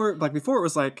was more like before. It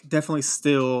was like definitely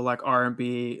still like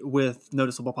R&B with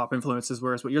noticeable pop influences.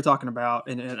 Whereas what you're talking about,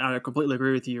 and I completely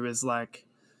agree with you, is like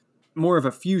more of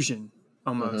a fusion Hmm.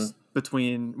 almost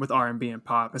between with R&B and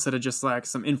pop instead of just like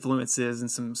some influences and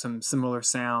some similar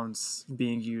sounds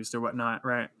being used or whatnot,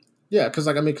 right? Yeah, because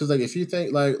like I mean, because like if you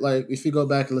think like if you go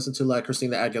back and listen to like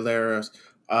Christina Aguilera's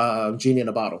 "Genie in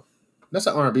a Bottle," that's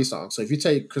an R&B song. So if you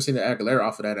take Christina Aguilera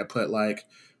off of that and put like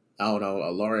I don't know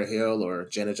a Lauryn Hill or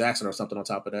Janet Jackson or something on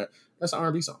top of that, that's an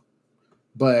R&B song.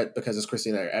 But because it's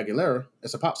Christina Aguilera,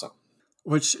 it's a pop song.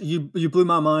 Which you blew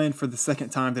my mind for the second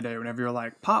time today. Whenever you're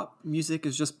like, pop music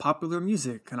is just popular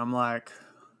music, and I'm like,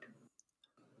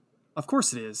 of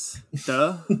course it is,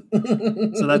 duh.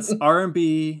 So that's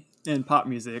R&B and pop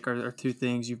music are two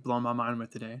things you've blown my mind with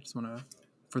today. Just want to,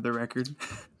 for the record, it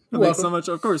You're makes so welcome. much.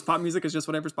 Of course, pop music is just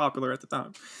whatever's popular at the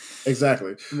time.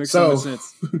 Exactly. It makes so much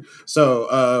So,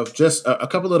 sense. just a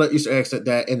couple of the Easter eggs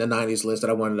that in the '90s list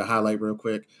that I wanted to highlight real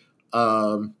quick.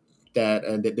 Um, that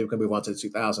and then we can move on to the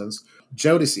 2000s.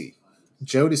 Jodeci.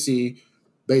 Jodeci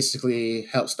basically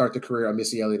helped start the career of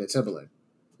Missy Elliott and Timbaland.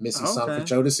 Missy sung for Okay.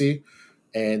 Jodeci,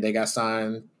 and they got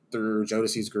signed through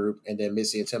Jodeci's group, and then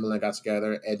Missy and Timbaland got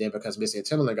together, and then because Missy and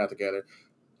Timbaland got together,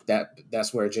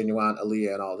 that's where Genuine,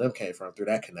 Aaliyah, and all of them came from through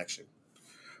that connection.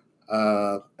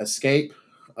 Escape,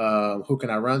 Who Can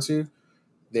I Run To?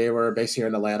 They were based here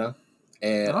in Atlanta,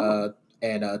 and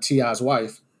Oh, Ti's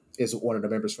wife is one of the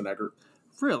members from that group.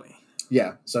 really?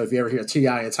 Yeah, so if you ever hear Ti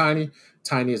and Tiny,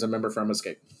 Tiny is a member from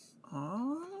Escape.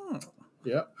 Oh,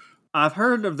 Yeah, I've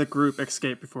heard of the group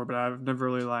Escape before, but I've never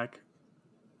really like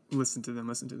listened to them.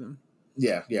 Listen to them.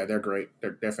 yeah, they're great.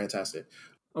 They're fantastic.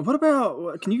 What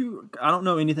about? Can you? I don't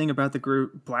know anything about the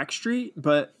group Blackstreet,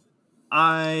 but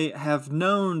I have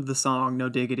known the song No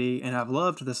Diggity, and I've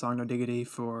loved the song No Diggity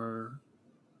for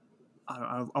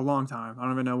a long time. I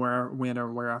don't even know when,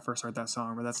 or where I first heard that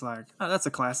song, but that's like that's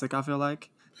a classic. I feel like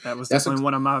that was That's a definitely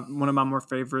one of my more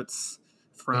favorites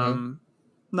mhm, from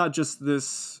not just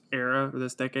this era or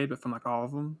this decade, but from like all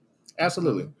of them.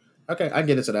 absolutely okay. I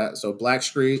get into that. So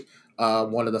Blackstreet,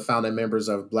 one of the founding members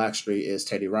of Blackstreet is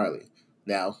Teddy Riley.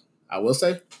 Now, I will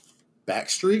say,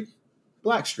 Backstreet,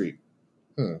 Blackstreet.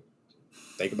 Hmm.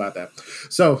 Think about that.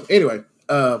 So anyway,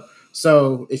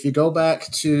 so if you go back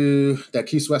to that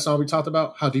Key Sweat song we talked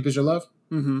about, "How Deep Is Your Love,"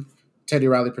 Mm-hmm. Teddy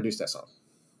Riley produced that song,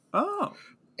 Oh,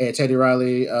 and Teddy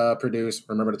Riley produced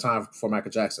 "Remember the Time" for Michael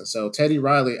Jackson. So Teddy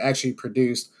Riley actually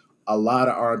produced a lot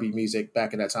of R&B music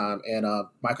back in that time, and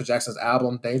Michael Jackson's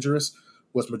album "Dangerous"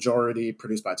 was majority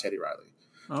produced by Teddy Riley.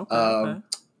 okay, okay.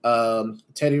 Um,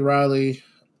 Teddy Riley,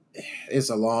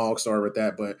 it's a long story with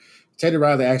that, but Teddy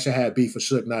Riley actually had beef with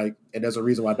Suge Knight, and there's a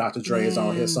reason why Dr. Dre is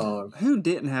on his Man, song. who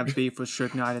didn't have beef with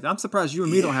Suge Knight? I'm surprised you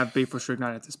and me Yeah, don't have beef with Suge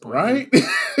Knight at this point, dude. right.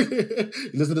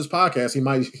 Listen to this podcast, he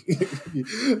might.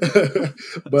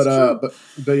 That's but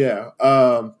true.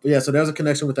 yeah. So there's a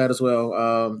connection with that as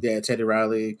well. Yeah, Teddy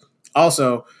Riley.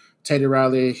 Also, Teddy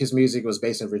Riley, his music was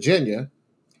based in Virginia,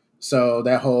 so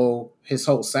his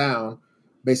whole sound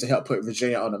basically helped put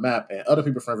Virginia on the map. And other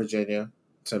people from Virginia,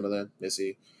 Timbaland,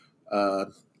 Missy, uh,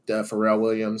 Pharrell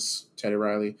Williams, Teddy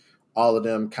Riley, all of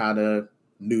them kind of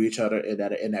knew each other in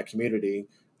that community,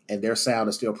 and their sound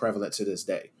is still prevalent to this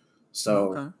day.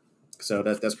 So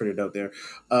Okay. that's pretty dope there.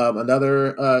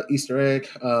 Another Easter egg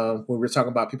when we were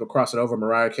talking about people crossing over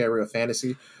Mariah Carey or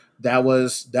Fantasy, that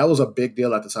was a big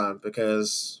deal at the time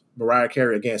because Mariah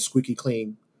Carey, again, squeaky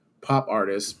clean pop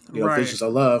artist, Right. Visions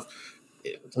of Love,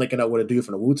 linking up with a dude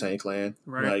from the Wu Tang Clan,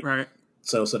 Right. like Right.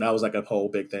 so that was like a whole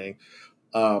big thing.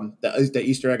 The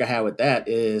Easter egg I had with that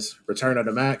is Return of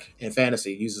the Mac and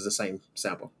Fantasy uses the same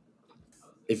sample.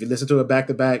 If you listen to it back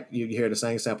to back, you hear the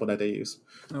same sample that they use.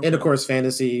 And of Okay. course,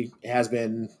 Fantasy has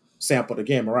been sampled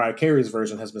again. Mariah Carey's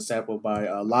version has been sampled by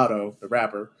Lotto, the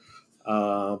rapper.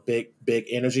 Big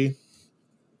Energy.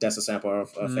 That's a sample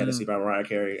of Fantasy Mm. by Mariah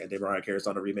Carey, and then Mariah Carey's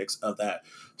on a remix of that.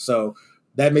 So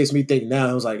that makes me think now.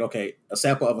 I was like, okay, a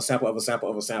sample of a sample of a sample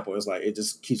of a sample is like it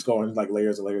just keeps going like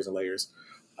layers and layers and layers.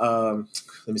 Let me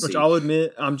Which see. I'll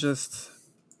admit, I'm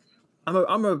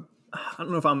a I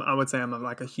don't know if I would say I'm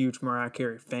like a huge Mariah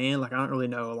Carey fan. Like I don't really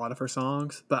know a lot of her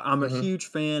songs, but I'm a Mm-hmm, huge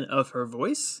fan of her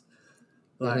voice.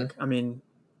 mm-hmm. Like I mean,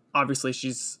 obviously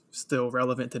she's still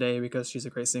relevant today because she's a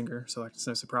great singer, so like it's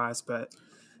no surprise. But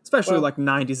especially Well, like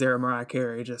 '90s era Mariah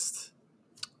Carey, just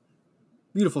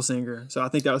beautiful singer. So I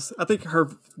think her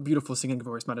beautiful singing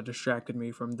voice might have distracted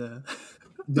me from the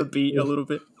the beat a little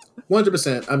bit.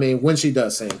 100%. I mean, when she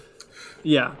does sing,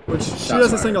 Yeah, which she shots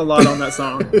doesn't sing fired. a lot on that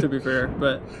song, to be fair,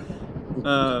 but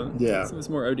Yeah, so it's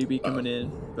more ODB coming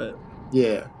in. But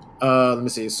yeah. Let me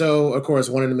see. So, of course,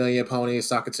 One in a Million, Pony,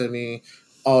 Sock It to Me.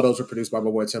 All those were produced by my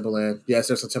boy Timbaland. Yes,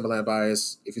 there's some Timbaland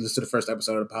bias. If you listen to the first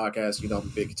episode of the podcast, you know I'm a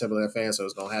big Timbaland fan, so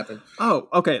it's gonna happen. Oh,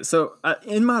 okay. So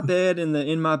in my bed,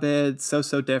 in my bed, so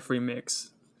def remix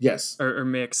Yes, or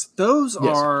mix. Those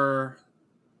yes. are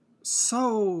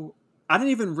so. I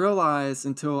didn't even realize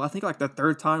until I think like the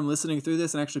third time listening through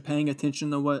this and actually paying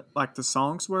attention to what like the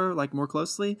songs were like more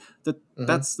closely that Hmm.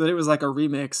 that it was like a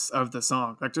remix of the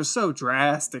song. Like they're so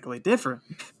drastically different.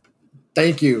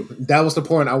 Thank you. That was the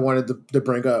point I wanted to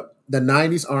bring up. The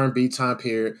 '90s R&B time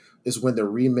period is when the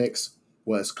remix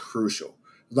was crucial.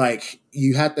 Like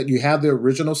you have the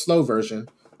original slow version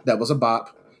that was a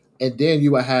bop, and then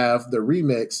you would have the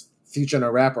remix featuring a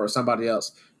rapper or somebody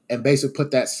else, and basically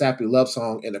put that sappy love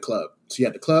song in the club. So you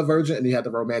had the club version and you had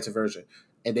the romantic version,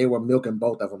 and they were milking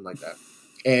both of them like that.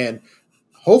 And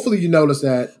hopefully you notice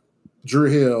that Drew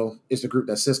Hill is the group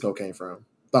that Cisco came from.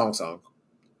 Thong Song.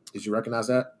 Did you recognize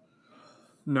that?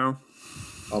 No,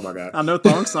 Oh my god. I know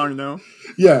thong song though.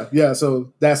 Yeah, yeah.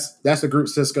 So that's the group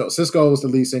Cisco. Cisco was the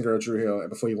lead singer of Drew Hill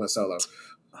before he went solo.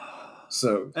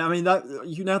 So I mean that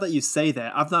you now that you say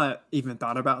that, I've not even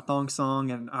thought about thong song,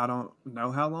 and I don't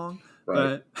know how long,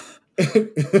 right. but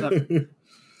that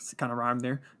kind of rhymed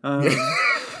there. Yeah.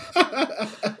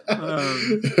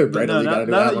 But Brandon no, Lee got a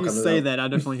new now that album you coming say out. that, I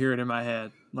definitely hear it in my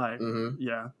head. Like, Hmm.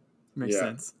 yeah, makes Yeah.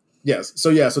 sense. Yes. So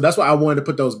yeah. So that's why I wanted to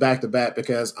put those back to back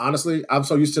because honestly, I'm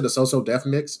so used to the So Def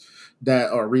mix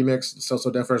that or remix So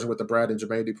Def version with the Brad and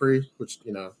Jermaine Dupri, which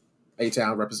A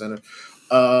Town represented.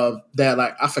 That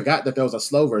like I forgot that there was a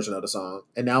slow version of the song,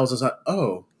 and now I was just like,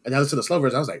 oh, and I listened to the slow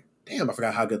version. I was like, damn, I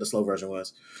forgot how good the slow version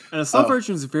was. And the slow Uh,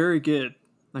 version is very good.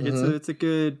 Like, mm-hmm. it's a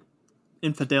good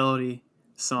infidelity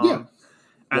Yeah, song.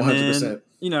 And then 100%.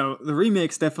 the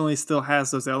remix definitely still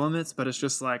has those elements, but it's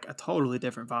just like a totally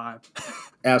different vibe.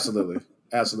 Absolutely,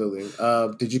 absolutely.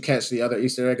 Did you catch the other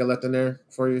Easter egg I left in there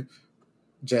for you?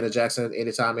 Janet Jackson,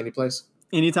 anytime, any place.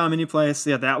 Anytime, any place.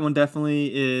 Yeah, that one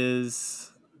definitely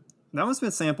is. That one's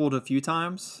been sampled a few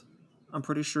times. I'm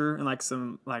pretty sure, and like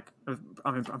some like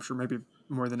I mean, I'm sure maybe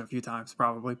more than a few times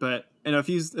probably, but in a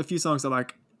few songs that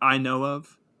like I know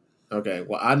of. Okay,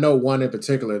 well, I know one in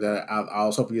particular that I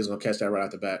was hoping you was gonna catch that right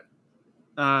off the bat.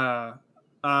 Uh,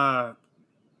 uh,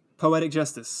 Poetic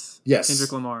Justice, Kendrick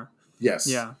Yes, Lamar. yes.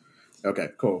 Yeah, Okay,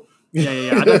 cool. yeah.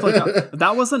 I definitely got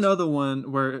that was another one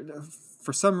where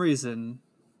for some reason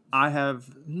I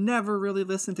have never really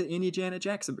listened to any Janet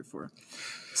Jackson before.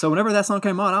 So whenever that song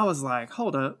came on, I was like,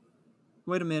 hold up,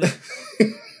 wait a minute,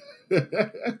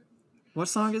 what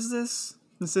song is this?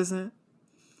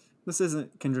 This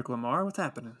isn't Kendrick Lamar. What's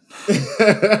happening?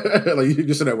 Like you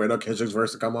just said, wait, no Kendrick's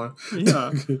verse to come on.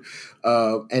 Yeah,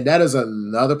 And that is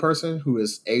another person who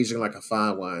is aging like a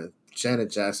fine wine.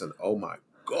 Janet Jackson. Oh my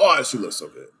god, she looks so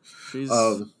good. she's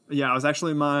Um, yeah. I was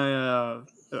actually my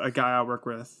a guy I work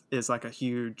with is like a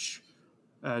huge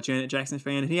Janet Jackson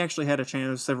fan, and he actually had a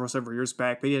chance several years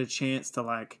back. But he had a chance to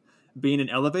like be in an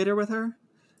elevator with her,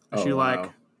 and she oh like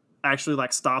wow. actually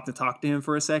like stopped and talked to him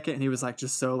for a second, and he was like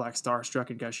just so like starstruck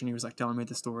and gushing. He was like telling me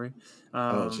the story. Oh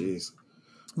Um, jeez.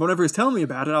 Whenever he was telling me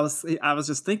about it, I was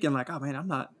just thinking like, oh man, I'm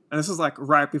not. And this was like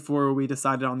right before we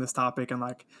decided on this topic, and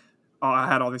like, oh, I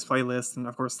had all these playlists, and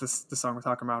of course this song we're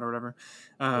talking about or whatever.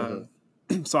 Hmm.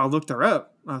 Um, so I looked her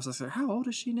up. I was like, how old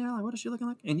is she now? Like, what is she looking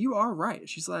like? And you are right.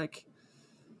 She's like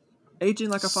aging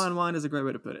like a fine wine is a great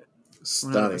way to put it.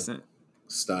 Stunning. 100%.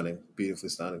 Stunning, beautifully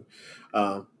stunning.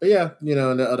 But yeah,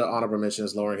 and the other honorable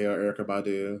mentions: Lauryn Hill, Erica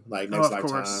Badu, like Oh, Next of Lifetime,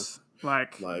 course.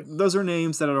 Like like those are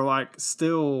names that are like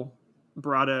still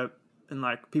brought up and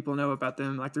like people know about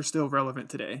them. Like they're still relevant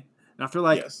today. And I feel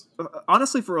like yes,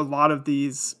 honestly for a lot of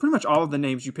these, pretty much all of the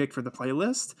names you picked for the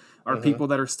playlist are hmm people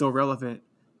that are still relevant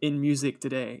in music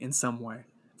today in some way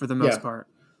for the most yeah, part.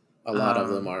 a lot of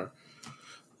them Um, are.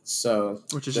 So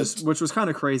that which was kind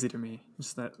of crazy to me.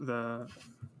 Just that the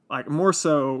like more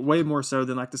so, way more so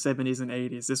than like the 70s and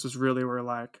 80s. This was really where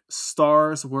like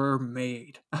stars were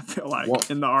made. I feel like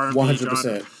in the one R&B hundred genre.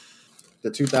 percent. The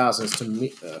 2000s to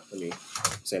me. Let me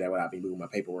say that without me moving my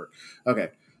paperwork. Okay,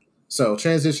 so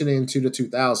transitioning to the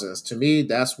 2000s, to me,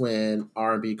 that's when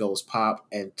R&B goes pop,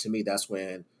 and to me, that's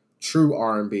when true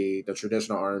R&B, the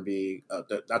traditional R&B,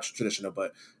 not traditional,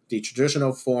 but the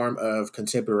traditional form of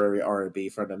contemporary R&B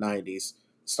from the 90s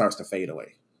starts to fade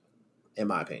away, in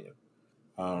my opinion.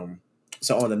 Um,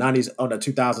 so on the 90s, on the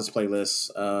 2000s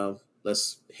playlist,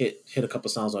 let's hit a couple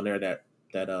songs on there that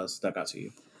stuck out to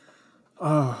you.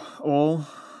 Oh, well,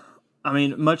 I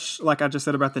mean, much like I just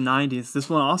said about the 90s, this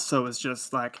one also is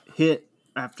just like hit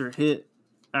after hit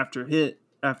after hit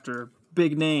after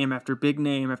big name after big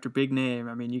name after big name.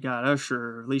 I mean, you got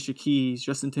Usher, Alicia Keys,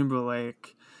 Justin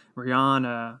Timberlake,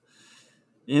 Rihanna,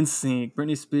 NSYNC,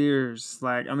 Britney Spears.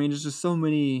 Like, I mean, there's just so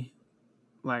many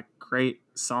like great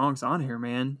songs on here,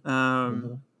 man.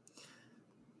 Mm-hmm.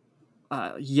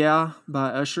 Yeah, by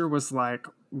Usher was like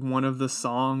one of the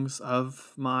songs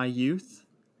of my youth.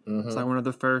 It's Mm-hmm. like one of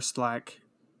the first like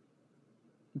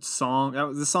the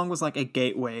song was like a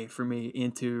gateway for me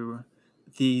into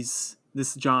this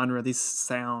genre, these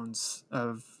sounds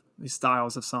of these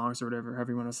styles of songs or whatever,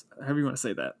 however you want to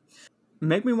say that.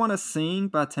 Make Me Want to Sing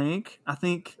by Tank. I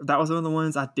think that was one of the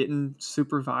ones I didn't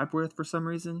super vibe with for some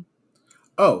reason.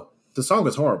 Oh, the song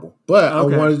is horrible, but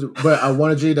Okay. I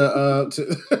wanted you to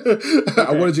I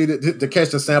Okay. wanted you to catch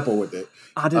the sample with it.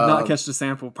 I did not Um, catch the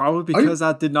sample, probably are you because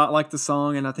I did not like the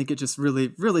song, and I think it just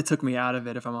really, really took me out of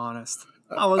it. If I'm honest,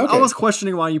 I okay? was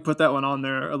questioning why you put that one on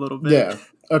there a little bit. Yeah.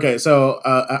 Okay. So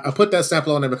I put that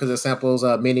sample on there because it samples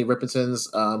Minnie Riperton's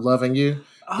 "Loving You."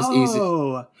 It's easy.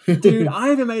 Oh, dude,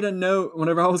 I even made a note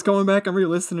whenever I was going back and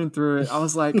re-listening through it. I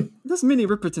was like, this Minnie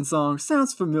Riperton song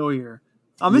sounds familiar.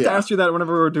 I meant to Yeah. ask you that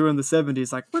whenever we were doing the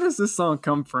 70s. Like, where does this song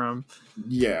come from?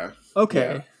 Yeah. Yeah.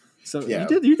 Okay. So Yeah.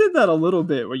 you did that a little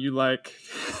bit where you like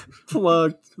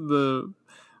plugged the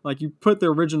like you put the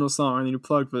original song and then you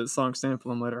plugged the song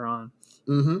sample and later on.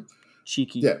 Mm-hmm.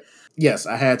 Cheeky. Yeah. Yes,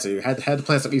 I had to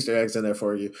plant some Easter eggs in there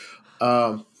for you.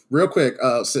 Real quick,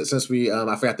 since we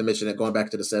I forgot to mention it, going back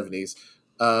to the '70s.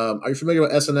 Are you familiar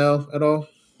with SNL at all?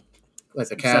 Like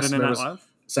the cast Saturday Night members, Live?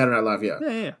 Saturday Night Live. Yeah. Yeah,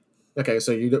 yeah, yeah. Okay,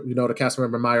 so you know the cast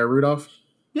member Maya Rudolph.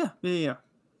 Yeah, yeah, yeah.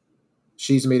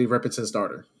 She's Minnie Riperton's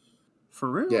daughter. For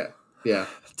real? Yeah. Yeah.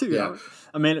 Dude, Yeah.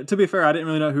 I mean, to be fair, I didn't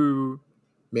really know who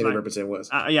Minnie like Riperton was.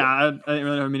 yeah, Yeah. I didn't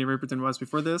really know who Minnie Riperton was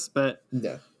before this, but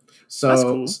Yeah. that's So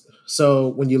cool. so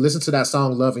when you listen to that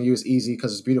song "Loving You Is Easy"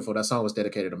 because it's beautiful, that song was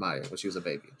dedicated to Maya when she was a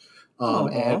baby. And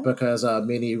Oh, because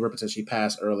Minnie Riperton, she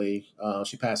passed early.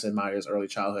 She passed in Maya's early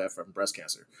childhood from breast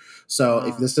cancer. So if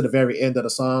you oh, listen to the very end of the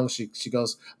song, she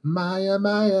goes Maya,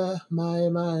 Maya,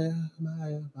 Maya, Maya,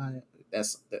 Maya, Maya.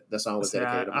 That song was see,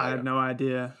 dedicated to I had Maya. no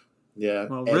idea. Yeah,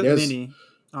 Well, and Rip there's Minnie,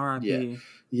 yeah, R.I.P.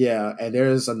 yeah, and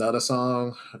there's another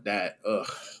song that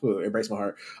it breaks my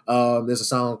heart. There's a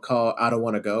song called "I Don't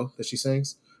Want to Go" that she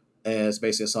sings, and it's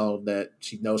basically a song that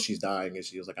she knows she's dying, and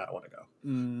she was like, "I don't want to go."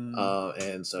 Mm,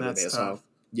 And so they made that's a song. tough.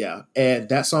 Yeah, and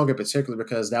that song in particular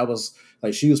because that was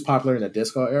like she was popular in the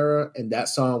disco era, and that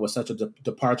song was such a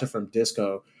departure from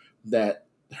disco that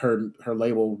her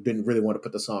label didn't really want to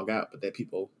put the song out, but then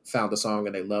people found the song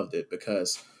and they loved it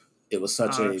because it was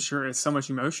such I'm a sure it's so much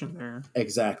emotion there.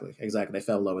 exactly they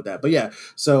fell in love with that. But yeah,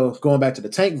 so going back to the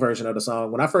Tank version of the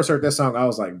song, when I first heard that song, I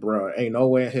was like, "Bro, ain't no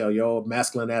way in hell your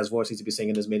masculine ass voice needs to be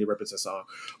singing this Minnie Riperton song."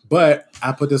 But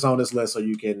I put this on this list so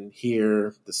you can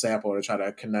hear the sample and try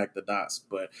to connect the dots.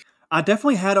 But I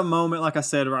definitely had a moment, like I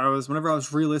said, where whenever I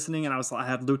was re-listening and I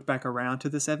had looped back around to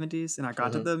the 70s and I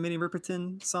got to mhm, the Minnie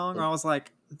Riperton song, where I was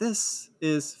like, this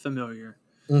is familiar.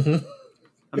 mhm,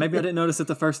 And maybe I didn't notice it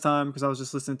the first time because I was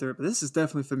just listening through it, but this is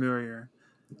definitely familiar.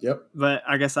 yep, But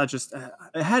I guess it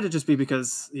had to just be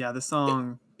because, yeah, the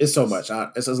song it's so was,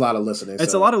 much. It's a lot of listening. it's a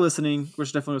So lot of listening,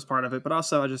 which definitely was part of it, but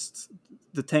also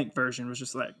the Tank version was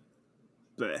just like,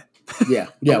 bleh, yeah,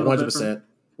 a yeah, little one hundred bit from percent.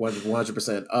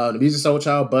 100%. The Music Soul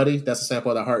Child, Buddy, that's a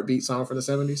sample of the Heartbeat song from the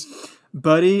 '70s.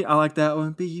 Buddy. I like that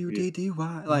one. Yeah. Buddy.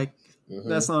 Like, that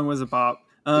Mm-hmm. song was a bop.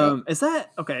 Yep. Is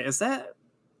that okay? Is that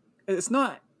it's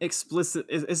not explicit?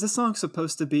 Is this song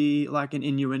supposed to be like an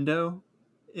innuendo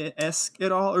esque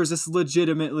at all, or is this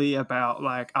legitimately about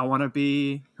like I want to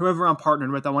be whoever I'm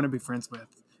partnered with? I want to be friends with.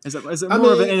 Is it I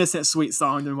more of an mean, innocent, sweet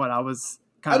song than what I was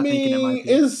kind of thinking it might be?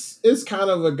 it's kind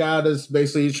of a guy that's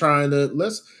basically trying to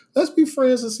let's be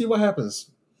friends and see what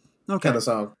happens kind Okay, of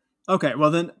song. okay.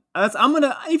 Well then, I'm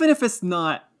gonna even if it's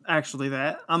not actually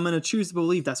that, I'm gonna choose to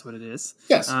believe that's what it is,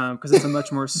 Yes. because it's a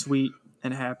much more sweet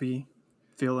and happy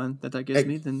feeling that gives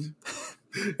me than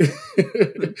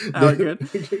how it could.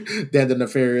 than the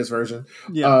nefarious version.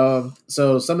 Yeah.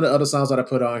 So some of the other songs that I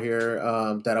put on here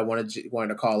that I wanted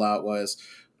to call out was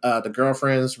the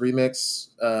Girlfriends remix,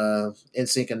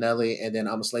 NSYNC and Nelly, and then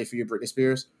I'm a Slave for You, Britney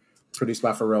Spears, produced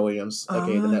by Pharrell Williams, aka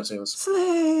I'm the a Neptunes.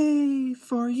 slave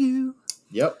for you.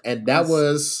 Yep, and That's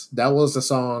that was the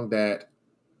song that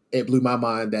it blew my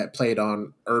mind that played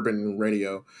on urban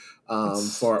radio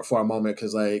it's for a moment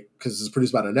because it's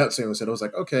produced by the Neptunes. And it was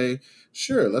like, okay,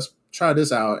 sure, let's try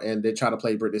this out. And they try to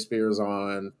play Britney Spears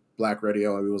on black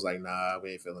radio, and we was like, nah,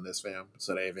 we ain't feeling this, fam.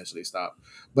 So they eventually stopped.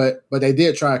 But they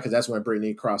did try because that's when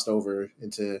Britney crossed over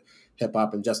into hip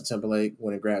hop, and Justin Timberlake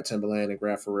went and grabbed Timberland and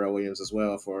grabbed Pharrell Williams as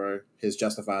well for his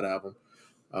Justified album.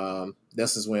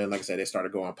 This is when, like I said, they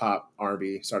started going pop,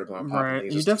 R&B started going pop, and Right.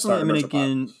 things You just definitely. I started mean, merging pop.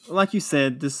 again, like you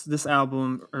said, this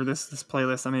album or this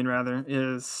playlist, I mean, rather,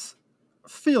 is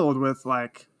filled with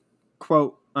like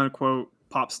quote unquote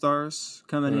pop stars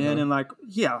coming in, Mm-hmm. and like,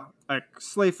 yeah, like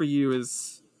 "Slave for You"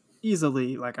 is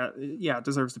easily like, yeah, it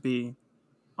deserves to be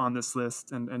on this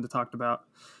list and to talked about.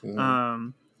 Mm-hmm.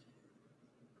 Um,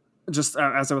 just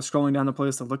as I was scrolling down the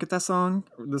playlist to look at that song,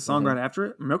 the song Mm-hmm. right after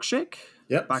it, "Milkshake"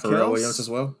 Yep, by Pharrell Williams Kels. as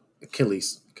well.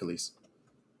 Achilles.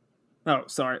 Oh,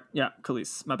 sorry. Yeah,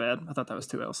 Khalees. My bad. I thought that was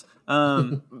two L's.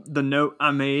 The note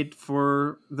I made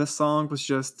for this song was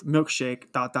just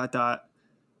milkshake dot dot dot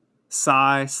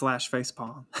sigh slash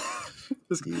facepalm.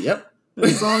 this, Yep.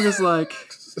 this song is like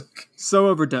so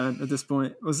overdone at this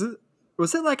point. Was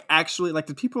it like actually like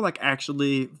did people like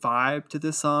actually vibe to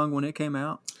this song when it came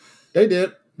out? They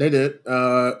did. They did.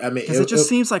 I mean, Because it just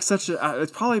seems like such a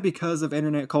it's probably because of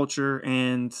internet culture,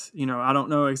 and I don't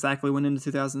know exactly when in the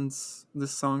 2000s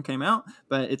this song came out,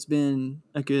 but it's been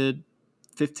a good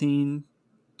 15,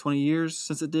 20 years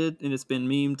since it did, and it's been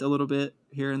memed a little bit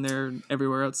here and there and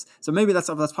everywhere else, so maybe that's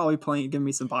probably playing giving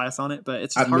me some bias on it, but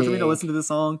it's I just hard for me to mean, listen to the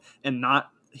song and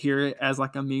not hear it as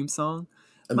like a meme song.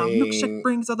 I My milkshake mean,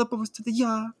 brings other boys to the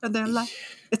yard and they're like,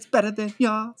 it's better than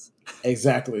yours.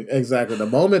 exactly, exactly. The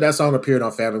moment that song appeared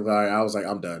on Family Guy, I was like,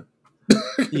 I'm done.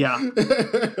 Yeah,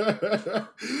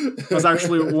 was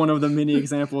actually one of the many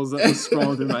examples that was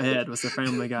scrolling through my head was the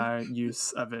Family Guy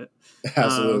use of it. Um,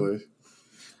 Absolutely.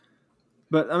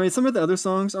 but I mean, some of the other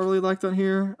songs I really liked on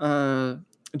here,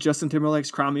 Justin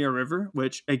Timberlake's "Cry Me a River,"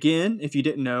 which again, if you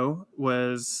didn't know,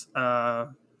 was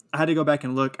I had to go back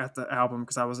and look at the album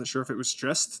because I wasn't sure if it was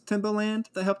just Timbaland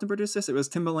that helped him produce this. It was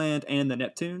Timbaland and the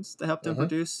Neptunes that helped him Mm-hmm.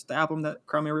 produce the album that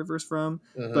 "Cry Me a River" is from.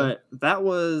 Mm-hmm. But that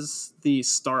was the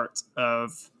start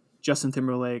of Justin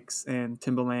Timberlake's and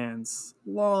Timbaland's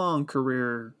long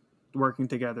career working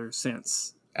together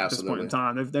since this point in Absolutely.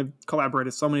 time. They've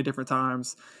collaborated so many different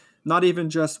times, not even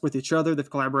just with each other. They've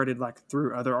collaborated like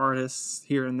through other artists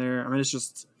here and there. I mean, it's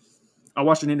just I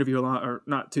watched an interview a lot, or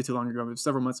not too long ago, but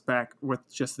several months back, with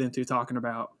just them two talking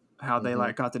about how they Mm-hmm.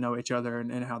 like got to know each other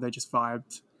and how they just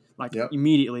vibed like Yep.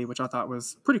 immediately, which I thought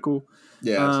was pretty cool.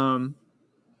 Yes. Um,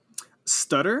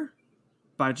 Stutter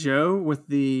by Joe with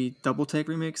the double take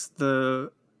remix.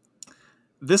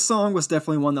 This song was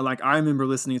definitely one that like I remember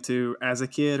listening to as a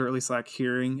kid, or at least like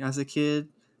hearing as a kid,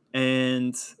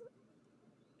 and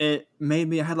it made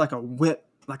me. I had like a whip,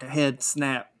 like a head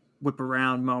snap, whip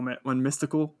around moment when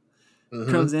Mystical Mm-hmm.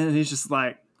 comes in and he's just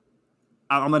like,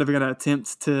 I'm not even gonna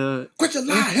attempt to. Quit your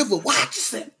lie, ever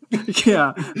watch it.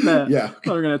 Yeah, man, Yeah.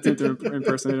 I'm not gonna attempt to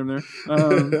impersonate him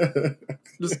there.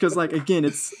 Just because, like, again,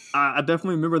 it's I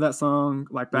definitely remember that song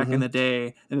like back in Mm-hmm. the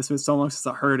day, and it's been so long since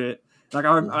I heard it. Like,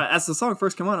 as the song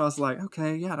first came on, I was like,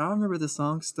 okay, yeah, I remember this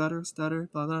song, stutter, stutter,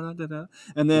 blah blah blah blah, blah.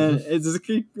 And then Mm-hmm. it's just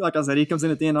like I said, he comes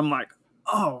in at the end. I'm like,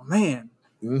 oh man,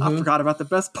 I Mm-hmm. forgot about the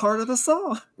best part of the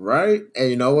song. Right? And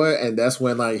you know what? And that's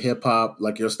when like hip hop,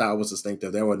 like your style was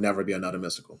distinctive. There will never be another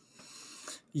Mystical.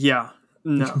 Yeah,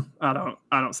 no, I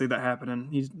don't see that happening.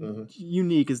 He's Mm-hmm.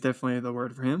 unique is definitely the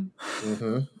word for him.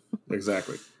 Mm-hmm.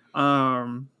 Exactly.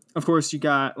 Of course, you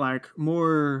got like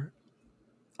more.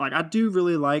 Like I do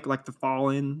really like the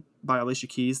Fallen by Alicia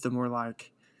Keys. The more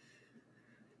like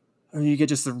I mean, you get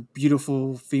just a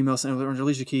beautiful female singer.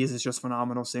 Alicia Keys is just a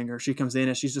phenomenal singer. She comes in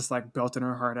and she's just like belting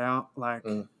her heart out. Like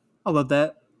Mm. I love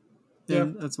that. Yeah.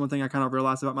 And that's one thing I kind of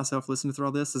realized about myself listening through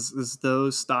all this is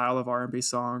those style of R&B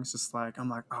songs. Just like I'm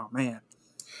like, oh man,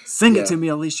 sing it Yeah. to me,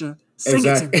 Alicia. Sing it to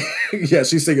Exactly. me. Yeah,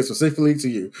 she's singing specifically to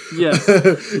you. Yes.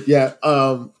 Yeah.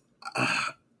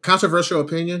 Controversial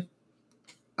opinion.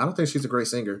 I don't think she's a great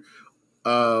singer.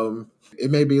 It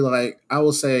may be like I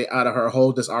will say out of her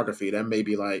whole discography, that may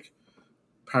be like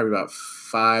probably about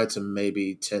 5 to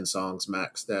maybe 10 songs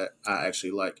max that I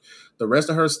actually like. The rest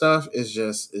of her stuff is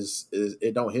just is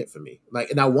it don't hit for me.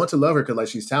 Like, and I want to love her because like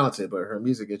she's talented, but her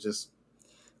music is just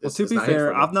Well, to it's be not hitting fair,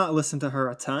 for me. I've not listened to her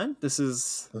a ton. This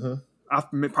is Mm-hmm. I've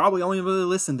probably only really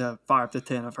listened to 5 to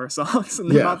 10 of her songs,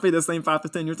 and they Yeah, might be the same 5 to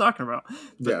 10 you're talking about.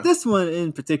 But yeah, this one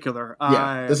in particular, yeah.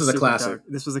 I This is a super classic. dug.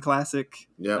 This was a classic.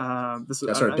 Yep, This was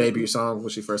that's her debut song when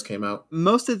she first came out.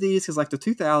 most of these because like the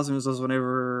 2000s was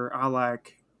whenever I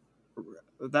like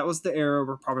that was the era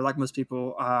where probably like most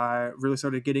people I really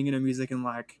started getting into music and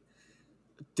like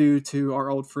due to our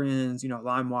old friends,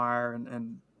 LimeWire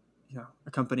and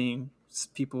accompanying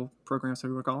people programs,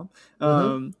 whatever we call them. Mm-hmm.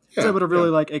 I was Yeah, able to yeah. really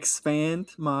like expand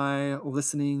my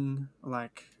listening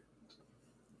like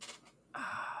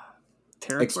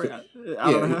territory.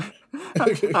 I don't Yeah,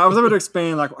 know. I was able to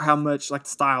expand like how much like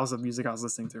styles of music I was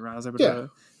listening to. Right, I was able yeah. to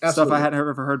stuff I Absolutely. hadn't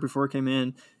ever heard before came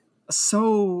in.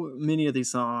 so many of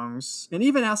these songs, and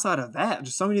even outside of that,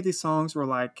 just so many of these songs were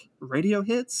like radio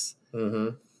hits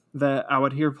Mm-hmm. that I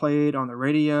would hear played on the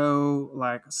radio.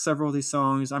 Like several of these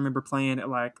songs I remember playing at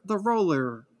like the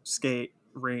roller skate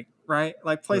rink, right?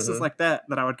 Like places Mm-hmm. like that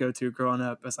I would go to growing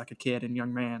up as like a kid and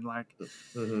young man. Like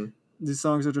Mm-hmm. these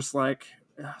songs are just like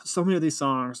so many of these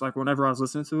songs, like whenever I was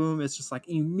listening to them, it's just like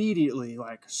immediately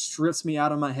like strips me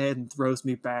out of my head and throws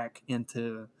me back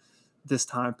into this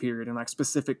time period and like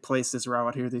specific places where I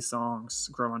would hear these songs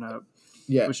growing up,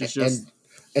 Yeah, which is and just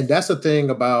and that's the thing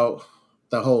about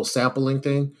the whole sampling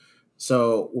thing.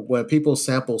 So when people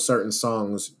sample certain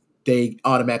songs, they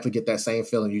automatically get that same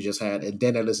feeling you just had, and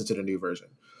then they listen to the new version.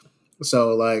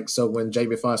 So when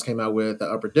Jamie Foxx came out with the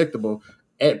Unpredictable,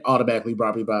 it automatically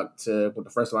brought me back to when the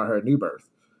first time I heard New Birth.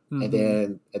 And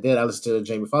mm-hmm. then I listened to the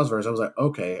Jamie Foxx version. I was like,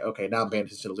 okay, now I'm paying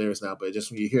attention to the lyrics now. But just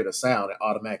when you hear the sound, it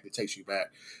automatically takes you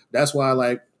back. That's why,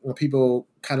 like, when people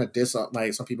kind of diss,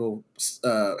 like some people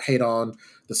hate on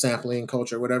the sampling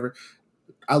culture, or whatever.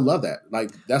 I love that.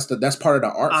 Like, that's part of the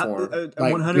art form.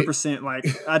 Like, 100%. Like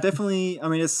I definitely, I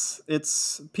mean,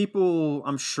 it's people.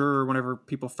 I'm sure whenever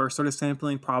people first started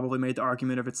sampling, probably made the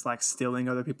argument of it's like stealing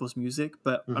other people's music.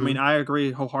 But I mean, mm-hmm, I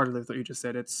agree wholeheartedly with what you just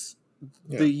said. It's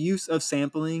yeah, the use of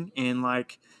sampling and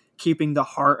like keeping the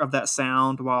heart of that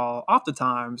sound while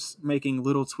oftentimes making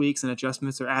little tweaks and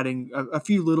adjustments or adding a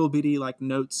few little bitty like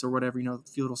notes or whatever, a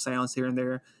few little sounds here and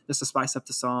there just to spice up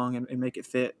the song and make it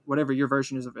fit whatever your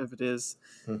version is of if it is.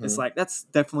 It's mm-hmm, like that's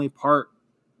definitely part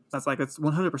that's like it's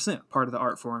 100% part of the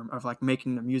art form of like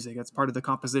making the music. It's part of the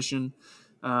composition.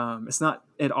 It's not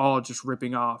at all just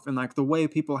ripping off, and like the way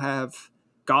people have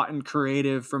gotten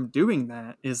creative from doing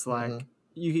that is mm-hmm. like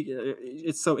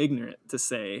it's so ignorant to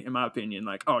say, in my opinion,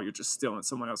 like, oh, you're just stealing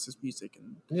someone else's music.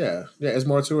 And Yeah, it's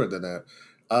more to it than that.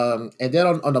 And then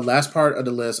on the last part of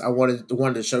the list, I wanted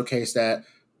to showcase that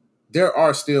there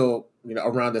are still,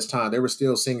 around this time, there were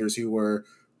still singers who were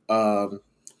um,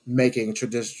 making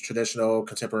traditional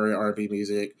contemporary R&B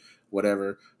music,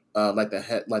 whatever, like the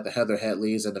Heather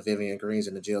Headleys and the Vivian Greens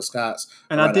and the Jill Scotts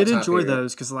I around that did time enjoy period.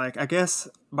 those because, like, I guess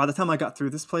by the time I got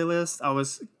through this playlist, I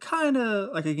was kind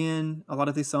of like, again, a lot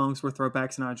of these songs were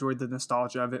throwbacks, and I enjoyed the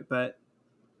nostalgia of it. But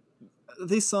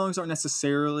these songs aren't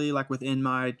necessarily like within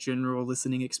my general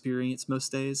listening experience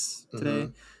most days today.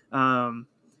 Mm-hmm. Um,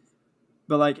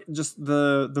 but like just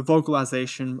the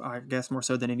vocalization, I guess more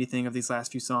so than anything of these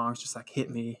last few songs, just like hit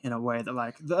me in a way that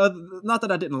like not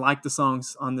that I didn't like the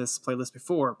songs on this playlist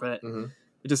before, but Mm-hmm.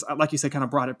 it just like you said, kind of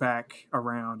brought it back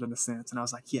around in a sense, and I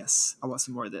was like, yes, I want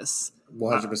some more of this.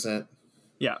 100%.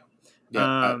 Yeah. Yeah,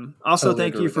 I Also, totally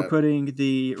thank agree you with for that. putting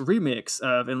the remix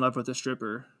of "In Love with a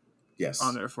Stripper" on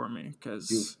Yes, there for me you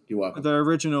because you're welcome. the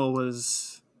original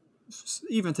was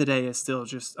even today is still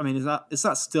just. I mean, it's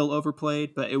not still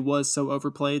overplayed, but it was so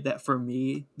overplayed that for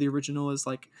me, the original is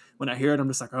like when I hear it, I'm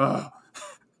just like, oh.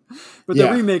 But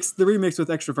Yeah, the remix with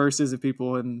extra verses of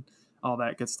people and all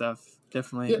that good stuff,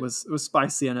 definitely yeah. was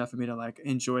spicy enough for me to like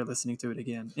enjoy listening to it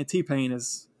again. And T Pain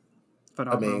is I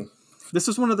phenomenal. mean, This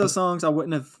was one of those songs I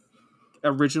wouldn't have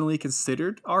originally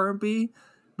considered R&B,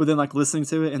 but then like listening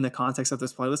to it in the context of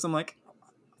this playlist, I'm like,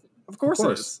 of of course it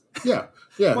course. is. Yeah,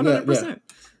 yeah, yeah, yeah. 100%.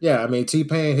 Yeah, I mean, T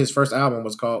Pain, his first album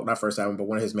was called, not first album, but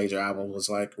one of his major albums was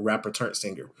like Rapper Turned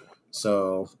Singer.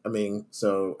 So, I mean,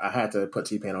 so I had to put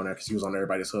T Pain on there because he was on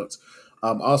everybody's hooks.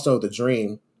 Also, The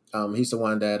Dream, he's the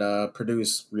one that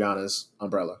produced Rihanna's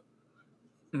Umbrella.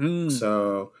 Mm.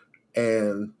 So,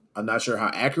 and I'm not sure how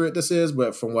accurate this is,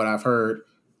 but from what I've heard,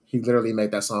 he literally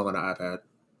made that song on an iPad.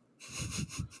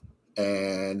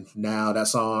 And now that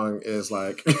song is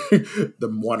like the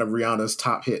one of Rihanna's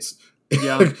top hits.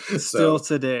 Yeah, still So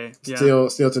today. Yeah.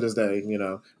 still to this day,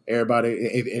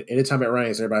 everybody, anytime it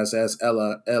rains, everybody says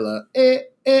Ella, Ella,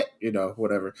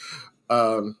 whatever.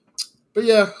 Um, but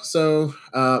yeah, so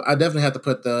I definitely have to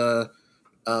put the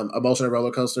Emotional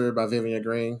Roller Coaster by Vivian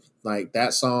Green. Like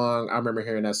that song, I remember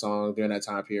hearing that song during that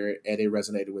time period, and it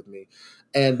resonated with me.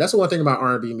 And that's the one thing about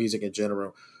R&B music in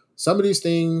general. Some of these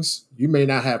things you may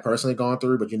not have personally gone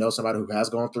through, but you know somebody who has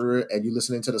gone through it, and you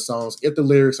listening to the songs. If the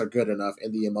lyrics are good enough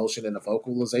and the emotion and the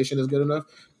vocalization is good enough,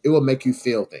 it will make you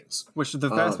feel things. Which the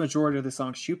vast Um, majority of the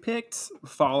songs you picked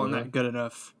fall in that mhm. good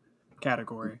enough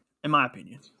category, in my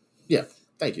opinion. Yeah,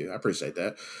 thank you. I appreciate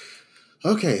that.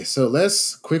 Okay, so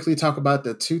let's quickly talk about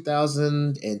the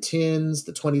 2010s,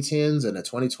 the 2010s, and the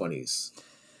 2020s.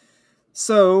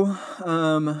 So,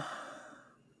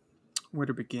 where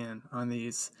to begin on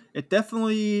these? It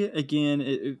definitely, again,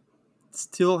 it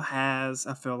still has,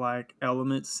 I feel like,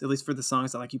 elements, at least for the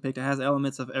songs that like you picked, it has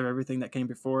elements of everything that came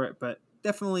before it, but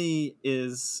definitely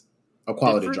is A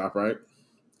quality different. drop, right?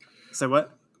 So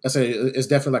what? I say it's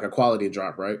definitely like a quality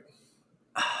drop, right?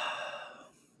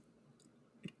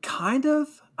 Kind of.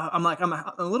 I'm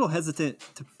a little hesitant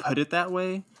to put it that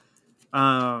way.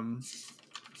 Um,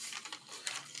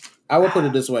 I would put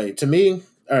it this way. To me,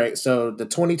 all right, so the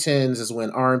 2010s is when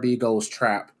R&B goes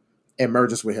trap and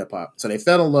merges with hip hop. So they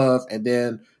fell in love, and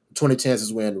then the 2010s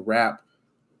is when rap.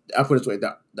 I put it this way: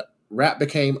 the rap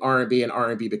became R&B, and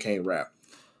R&B became rap.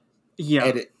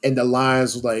 yeah, And the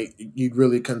lines like you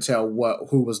really couldn't tell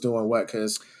who was doing what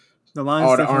because the lines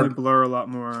all the definitely R blur a lot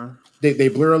more. they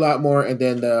blur a lot more, and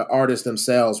then the artists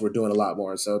themselves were doing a lot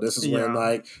more. So this is when Yeah,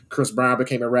 like Chris Brown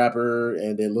became a rapper,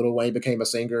 and then Lil Wayne became a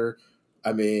singer.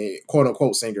 I mean, quote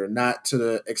unquote singer, not to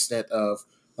the extent of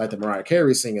like the Mariah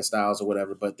Carey singing styles or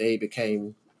whatever, but they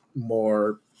became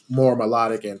more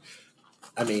melodic. And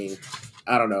I mean,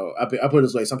 I don't know. I put it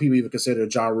this way: some people even consider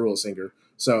Ja Rule a singer.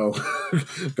 So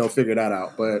go figure that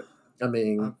out. But I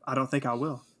mean, I don't think I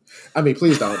will.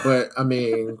 please don't. But I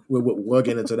mean, we'll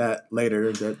get into that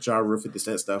later. That Ja Rule 50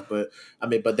 Cent stuff. But I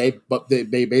mean,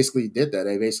 they basically did that.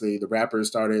 They basically the rappers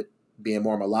started being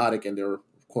more melodic in their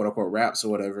quote unquote raps or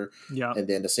whatever, Yeah. and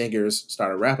then the singers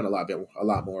started rapping a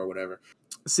lot more or whatever.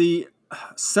 See,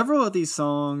 several of these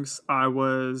songs I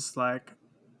was like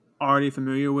already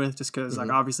familiar with just because like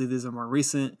Hmm. obviously these are more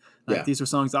recent. Like Yeah. these are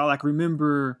songs I like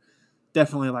remember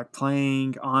definitely like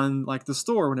playing on like the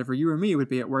store whenever you or me would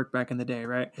be at work back in the day,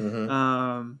 right? Hmm.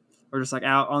 Um, or just like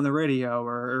out on the radio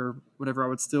or whatever. I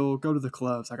would still go to the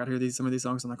clubs. Like I'd hear some of these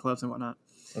songs in the clubs and whatnot.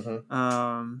 Hmm.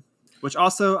 Um, which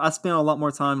also I spent a lot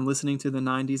more time listening to the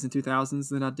 90s and 2000s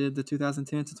than I did the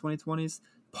 2010s to 2020s,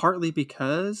 partly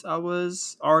because I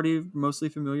was already mostly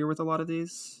familiar with a lot of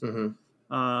these Hmm.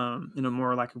 in a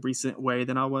more like recent way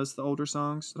than I was the older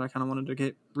songs that I kind of wanted to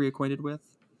get reacquainted with.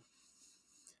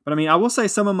 But I mean, I will say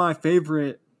some of my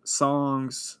favorite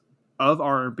songs of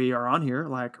R&B are on here,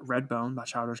 like Redbone by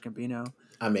Childish Gambino,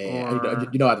 I mean, or I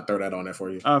have to throw that on there for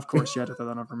you. of course you had to throw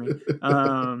that on for me.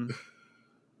 Um,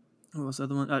 what was the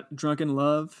other one? Drunken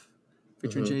Love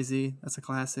featuring Hmm. Jay Z. That's a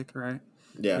classic, right?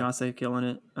 Yeah. Beyonce killing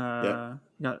it. Yep.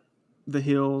 Got The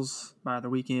Hills by The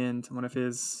Weeknd, one of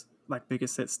his like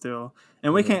biggest hits still,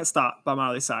 and We Hmm. Can't Stop by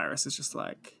Miley Cyrus. It's just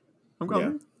like I'm Yeah.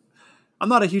 going. I'm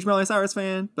not a huge Miley Cyrus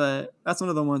fan, but that's one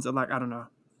of the ones that like I don't know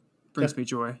Yeah. brings me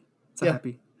joy. It's a Yeah.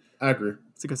 happy. I agree.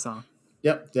 It's a good song.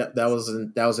 Yep, yep. That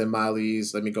was in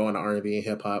Miley's Let Me Go on the R&B and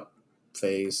Hip Hop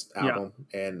phase Yeah, album,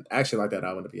 and I actually like that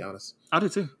album to be honest. I do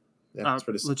too. Yeah, I it's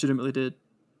pretty. legitimately did.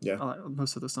 Yeah, I like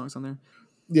most of the songs on there.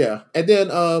 yeah. And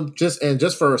then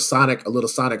just for a little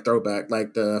Sonic throwback,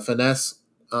 like the Finesse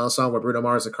song with Bruno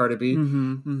Mars and Cardi B,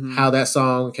 Mm-hmm. Mm-hmm. how that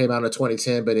song came out in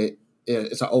 2010, but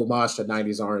it's an homage to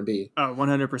 90s R&B. Oh,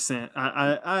 100%.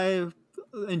 I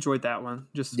enjoyed that one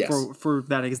just Yes, for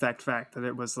that exact fact that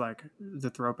it was like the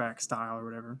throwback style or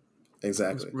whatever.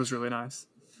 exactly. Was really nice.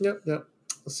 Yep, yep.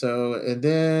 So and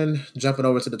then jumping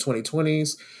over to the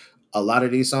 2020s, a lot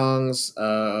of these songs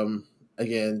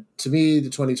again to me the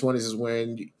 2020s is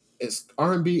when it's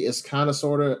R&B is kind of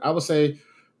sort of I would say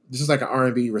this is like an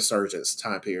R&B resurgence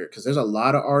time period because there's a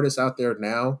lot of artists out there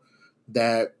now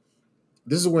that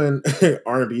this is when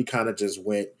R&B kind of just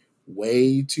went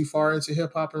way too far into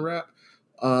hip hop and rap,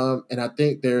 and I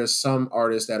think there's some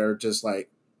artists that are just like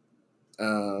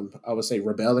I would say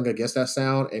rebelling against that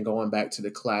sound and going back to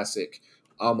the classic,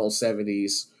 almost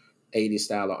 70s, 80s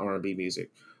style of R&B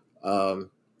music. Um,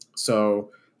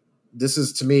 so this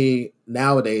is to me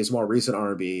nowadays more recent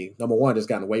R&B. Number one, it's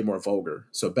gotten way more vulgar.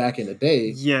 So back in the day,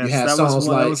 you Yes, had songs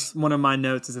that like was one of my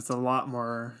notes. Is it's a lot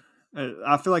more.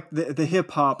 I feel like the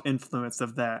hip hop influence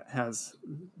of that has,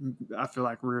 I feel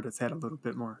like reared its head a little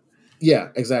bit more. yeah,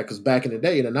 exactly. Because back in the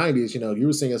day, in the 90s, you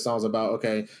were singing songs about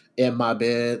okay, in my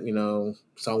bed,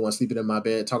 someone sleeping in my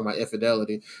bed, talking about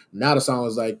infidelity. Now the song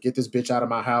is like, get this bitch out of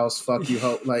my house, fuck you,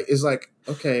 hope. Like it's like,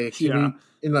 okay, can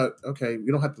Yeah, we, okay, you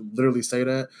don't have to literally say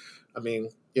that. I mean,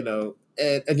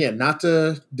 and again, not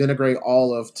to denigrate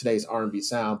all of today's R&B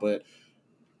sound, but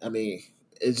I mean,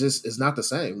 it's not the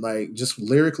same. Like just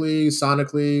lyrically,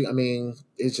 sonically, I mean,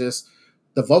 it's just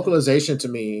the vocalization to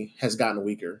me has gotten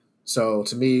weaker. So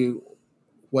to me,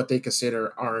 what they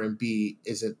consider R&B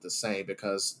isn't the same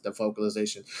because the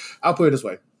vocalization. I'll put it this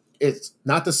way: it's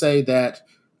not to say that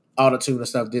autotune and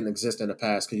stuff didn't exist in the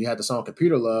past because you had the song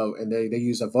Computer Love and they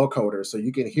use a vocoder so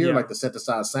you can hear yeah. like the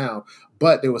synthesized sound,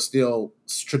 but there was still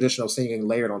traditional singing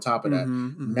layered on top of that. Mm-hmm.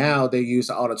 Mm-hmm. Now they use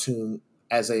the autotune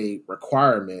as a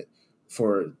requirement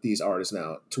for these artists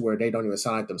now to where they don't even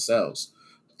sound like themselves.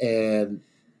 And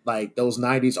like those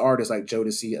 90s artists like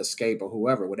Jodeci, Escape, or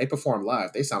whoever, when they perform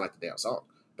live, they sound like the damn song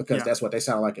because Yeah. that's what they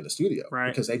sound like in the studio Right.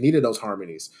 because they needed those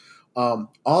harmonies.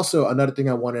 Also, another thing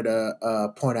I wanted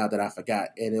to point out that I forgot,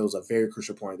 and it was a very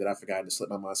crucial point that I forgot and it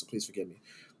slipped my mind, so please forgive me.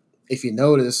 If you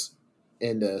notice,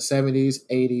 in the 70s,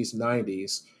 80s,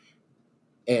 90s,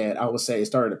 and I would say it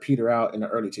started to peter out in the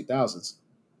early 2000s,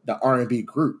 the R&B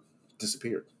group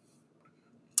disappeared.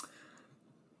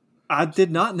 I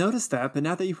did not notice that, but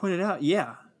now that you pointed out,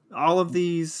 yeah, all of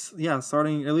these, yeah,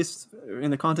 starting at least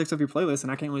in the context of your playlist,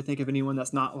 and I can't really think of anyone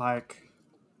that's not like,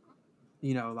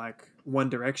 like One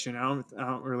Direction. I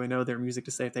don't really know their music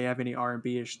to say if they have any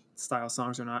R&B ish style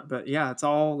songs or not. But yeah, it's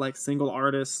all like single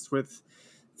artists with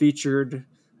featured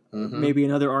Mm-hmm. maybe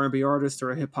another R&B artist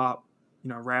or a hip hop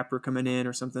rapper coming in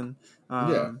or something.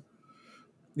 Yeah.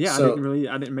 Yeah, So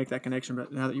I didn't make that connection,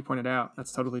 but now that you pointed out,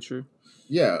 that's totally true.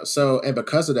 yeah. So and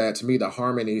because of that, to me, the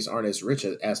harmonies aren't as rich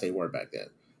as they were back then.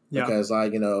 Yeah, Because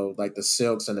like like the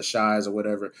Silks and the Shies or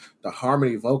whatever, the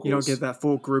harmony you don't get vocals. that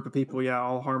full group of people, yeah,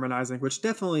 all harmonizing, which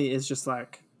definitely is just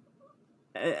like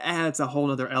it adds a whole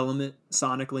other element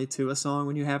sonically to a song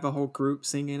when you have a whole group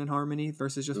singing in harmony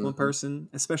versus just one Hmm. person,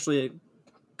 especially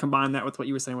combine that with what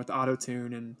you were saying with auto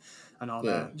tune and all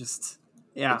Yeah. that. Just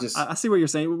It yeah, just I see what you're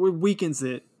saying. It weakens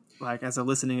it like as a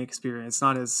listening experience. It's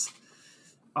not as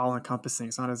all encompassing.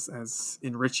 It's not as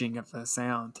enriching of a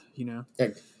sound.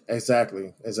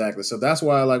 exactly, exactly. So that's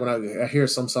why, like, when I hear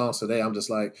some songs today, I'm just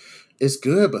like, it's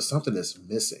good, but something is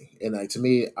missing. And like to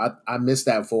me, I miss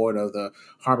that void of the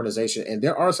harmonization. And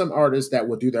there are some artists that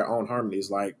will do their own harmonies.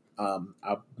 Like, I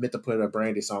meant to put a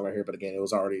Brandy song right here, but again,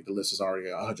 the list is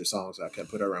already 100 songs. I can't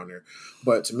put her around here.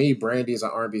 But to me, Brandy is an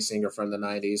R&B singer from the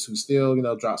 '90s who still,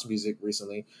 drops music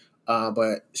recently.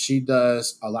 But she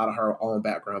does a lot of her own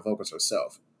background vocals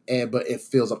herself, but it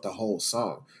fills up the whole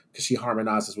song because she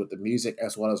harmonizes with the music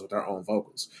as well as with her own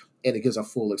vocals, and it gives a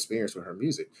full experience with her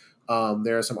music.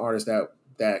 There are some artists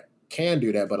that can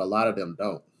do that, but a lot of them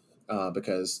don't,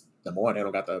 because the more they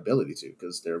don't got the ability to,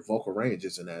 because their vocal range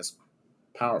isn't as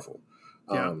powerful,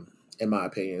 Yeah. um, in my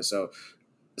opinion. So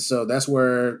that's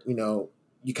where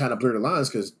you kind of blur the lines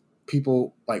because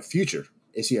people like Future.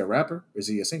 Is he a rapper? Or is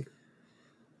he a singer?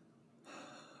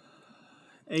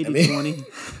 I Eighty mean, 20.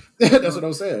 that's what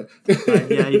I'm saying. Like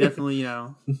yeah, he definitely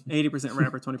 80%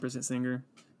 rapper, 20% singer.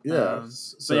 Yeah. But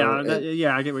So yeah,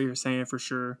 yeah, I get what you're saying for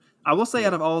sure. I will say,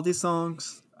 out yeah, of all these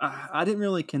songs, I didn't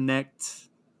really connect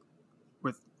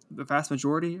with the vast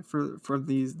majority for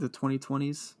the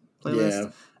 2020s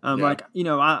playlist. yeah, yeah. Like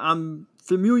I'm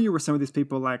familiar with some of these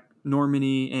people like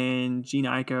Normani and Gene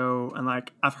Aiko, and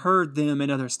like I've heard them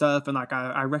in other stuff, and like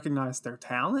I recognize their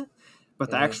talent, but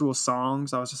the Hmm. actual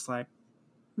songs, I was just like,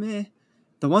 meh.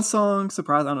 The one song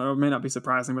surprised, I don't know, it may not be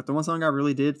surprising, but the one song I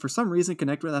really did for some reason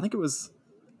connect with, I think it was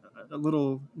a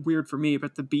little weird for me,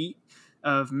 but the beat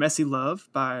of Messy Love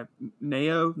by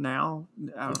Nao, now,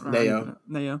 I don't know how you Neo, pronounce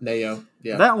Nao. Neo,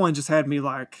 yeah, That one just had me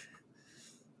like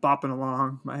bopping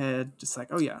along my head, just like,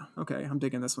 oh yeah, okay, I'm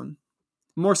digging this one.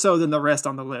 More so than the rest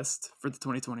on the list for the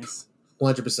 2020s.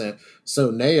 100%. So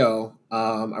Neo,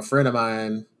 a friend of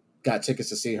mine got tickets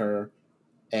to see her,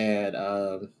 and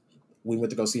we went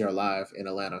to go see her live in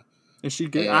Atlanta. Is she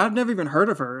good? And I've never even heard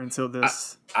of her until I,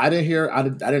 this. I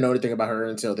didn't know anything about her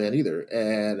until then either.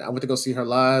 And I went to go see her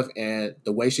live, and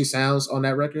the way she sounds on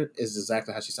that record is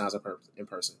exactly how she sounds in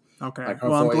person. Okay. Like her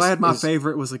Well, I'm voice glad my is,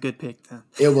 favorite was a good pick then.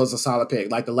 it was a solid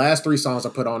pick. Like the last three songs I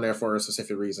put on there for a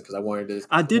specific reason because I wanted to.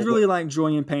 I did really like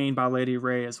Joy and Pain by Lady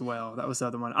Ray as well. That was the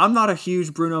other one. I'm not a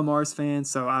huge Bruno Mars fan,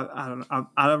 so I don't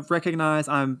I recognize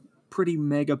I'm pretty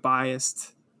mega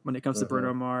biased when it comes to Mhm,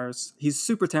 Bruno Mars. He's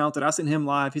super talented. I've seen him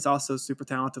live. He's also super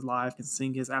talented live, can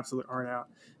sing his absolute heart out.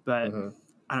 But mhm.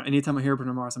 anytime I hear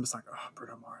Bruno Mars, I'm just like, oh,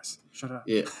 Bruno Mars, shut up.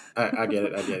 Yeah, I get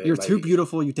it. I get You're it. too Like,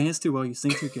 beautiful. You dance too well. You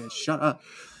sing too good. Shut up.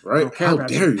 I right? don't care How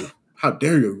about you. dare you? How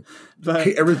dare you? But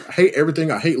Hate everything.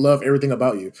 I hate love everything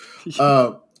about you.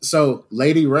 So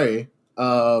Lady Ray,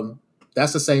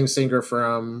 that's the same singer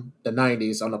from the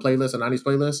 '90s on the '90s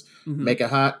playlist. mhm. Make It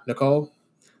Hot, Nicole.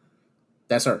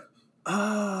 That's her.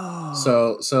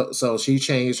 Oh, So she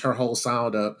changed her whole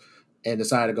sound up and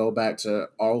decided to go back to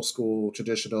old school,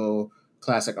 traditional,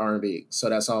 classic R&B. So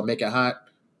that's all. Make It Hot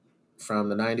from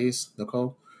the '90s,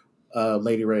 Nicole.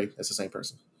 Lady Ray, that's the same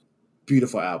person.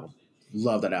 Beautiful album.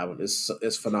 Love that album. It's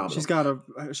she's phenomenal. got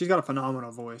a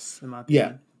phenomenal voice in my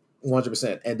Yeah, opinion.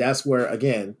 100%. And that's where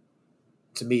again,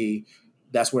 to me,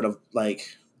 that's where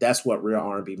that's what real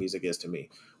R&B music is to me.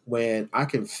 When I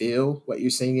can feel what you're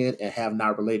singing and have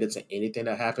not related to anything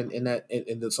that happened in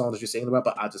the song that you're singing about,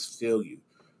 but I just feel you,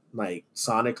 like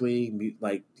sonically,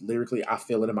 like lyrically, I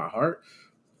feel it in my heart.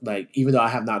 Like even though I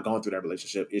have not gone through that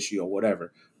relationship issue or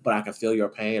whatever, but I can feel your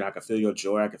pain, I can feel your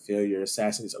joy, I can feel your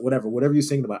sadness, whatever you're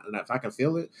singing about, and if I can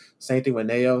feel it, same thing with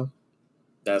Neo.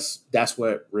 That's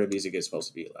what real music is supposed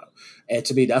to be about. And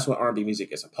to me, that's what R&B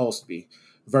music is supposed to be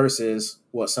versus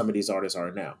what some of these artists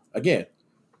are now. Again,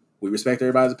 we respect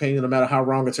everybody's opinion, no matter how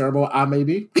wrong or terrible I may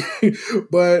be,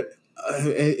 but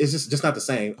it's just not the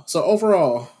same. So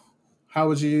overall, how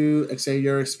would you say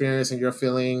your experience and your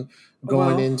feeling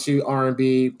going Well, into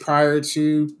R&B prior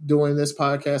to doing this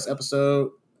podcast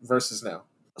episode versus now?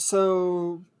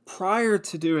 so prior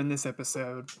to doing this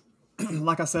episode,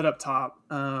 like I said up top,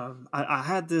 I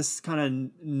had this kind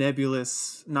of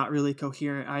nebulous, not really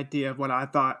coherent idea of what I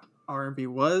thought R&B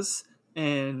was,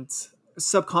 and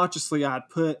subconsciously I'd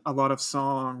put a lot of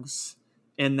songs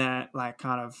in that, like,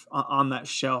 kind of on that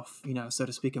shelf, so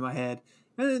to speak, in my head.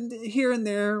 And here and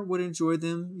there would enjoy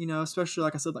them, especially,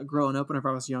 like I said, like growing up whenever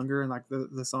I was younger, and like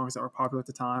the songs that were popular at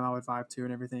the time I would vibe to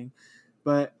and everything.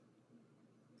 But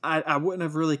I wouldn't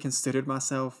have really considered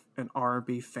myself an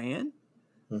R&B fan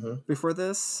Mm-hmm. before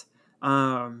this.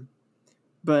 Um,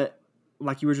 but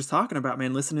like you were just talking about,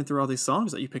 man, listening through all these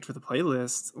songs that you picked for the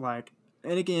playlist, like,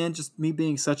 and again, just me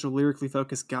being such a lyrically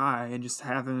focused guy and just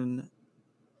having,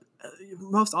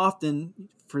 most often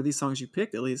for these songs you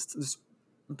picked, at least, just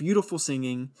beautiful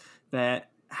singing that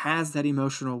has that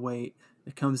emotional weight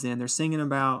that comes in. They're singing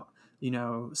about,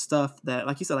 stuff that,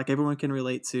 like you said, like everyone can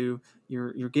relate to.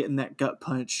 You're getting that gut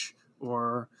punch,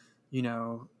 or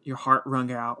your heart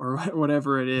wrung out, or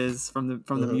whatever it is from the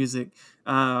Mm-hmm. music.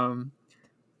 Um,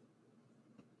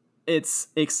 it's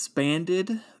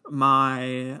expanded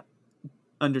my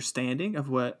understanding of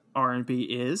what R&B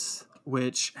is,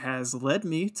 which has led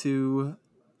me to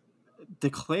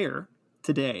declare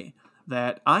today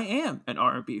that I am an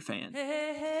R&B fan,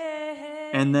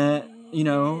 and that,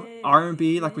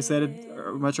 R&B, like we said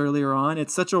much earlier on,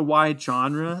 it's such a wide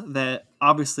genre that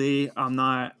obviously I'm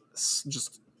not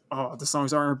just, oh, the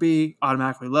song's R&B,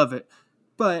 automatically love it.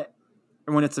 But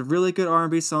when it's a really good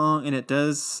R&B song and it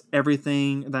does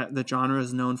everything that the genre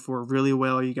is known for really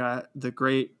well, you got the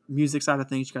great music side of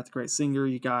things, you got the great singer,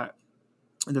 you got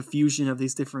the fusion of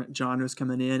these different genres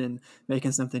coming in and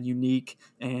making something unique,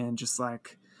 and just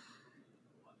like,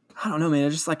 I don't know, man, it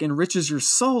just like enriches your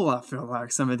soul. I feel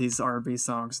like some of these R&B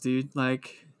songs, dude,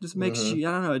 like, just makes Mm-hmm. you,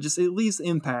 I don't know, it just, it leaves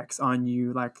impacts on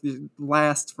you, like, it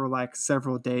lasts for like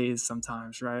several days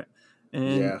sometimes, right?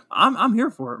 And Yeah. I'm here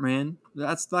for it, man.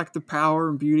 That's like the power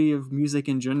and beauty of music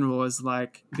in general, is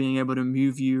like being able to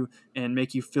move you and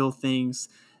make you feel things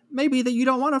maybe that you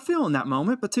don't want to feel in that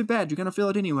moment, but too bad, you're gonna feel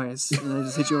it anyways, and they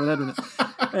just hit you over the head with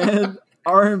it. And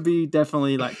R&B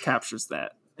definitely like captures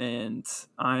that, and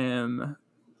I am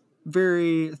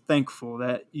very thankful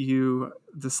that you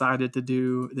decided to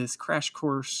do this crash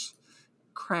course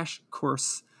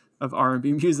of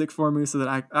R&B music for me, so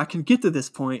that I can get to this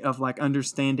point of like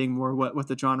understanding more what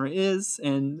the genre is,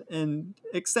 and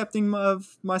accepting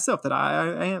of myself that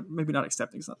I am, maybe not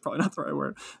accepting, it's not, probably not the right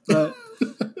word, but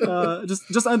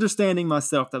just understanding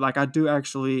myself that, like, I do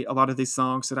actually, a lot of these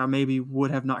songs that I maybe would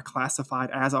have not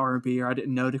classified as R&B, or I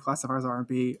didn't know to classify as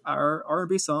R&B, are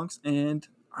R&B songs, and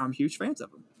I'm huge fans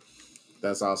of them.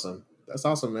 That's awesome. That's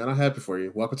awesome, man. I'm happy for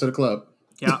you. Welcome to the club.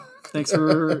 Yeah. Thanks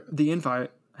for the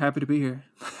invite. Happy to be here.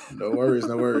 No worries,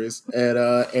 no worries. And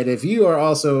if you are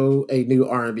also a new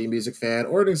R&B music fan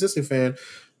or an existing fan,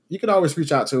 you can always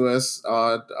reach out to us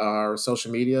on our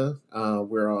social media.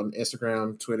 We're on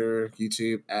Instagram, Twitter,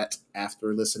 YouTube at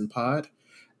After Listen Pod,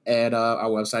 and our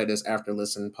website is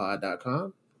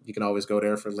afterlistenpod.com. You can always go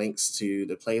there for links to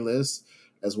the playlist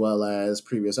as well as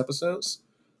previous episodes.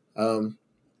 Um,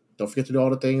 don't forget to do all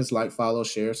the things like follow,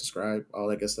 share, subscribe, all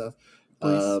that good stuff.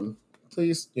 Please.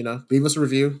 Please, leave us a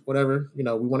review, whatever. We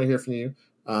want to hear from you.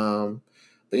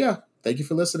 But yeah, thank you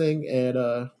for listening,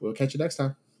 and we'll catch you next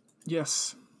time.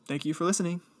 Yes. Thank you for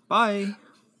listening. Bye.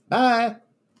 Bye.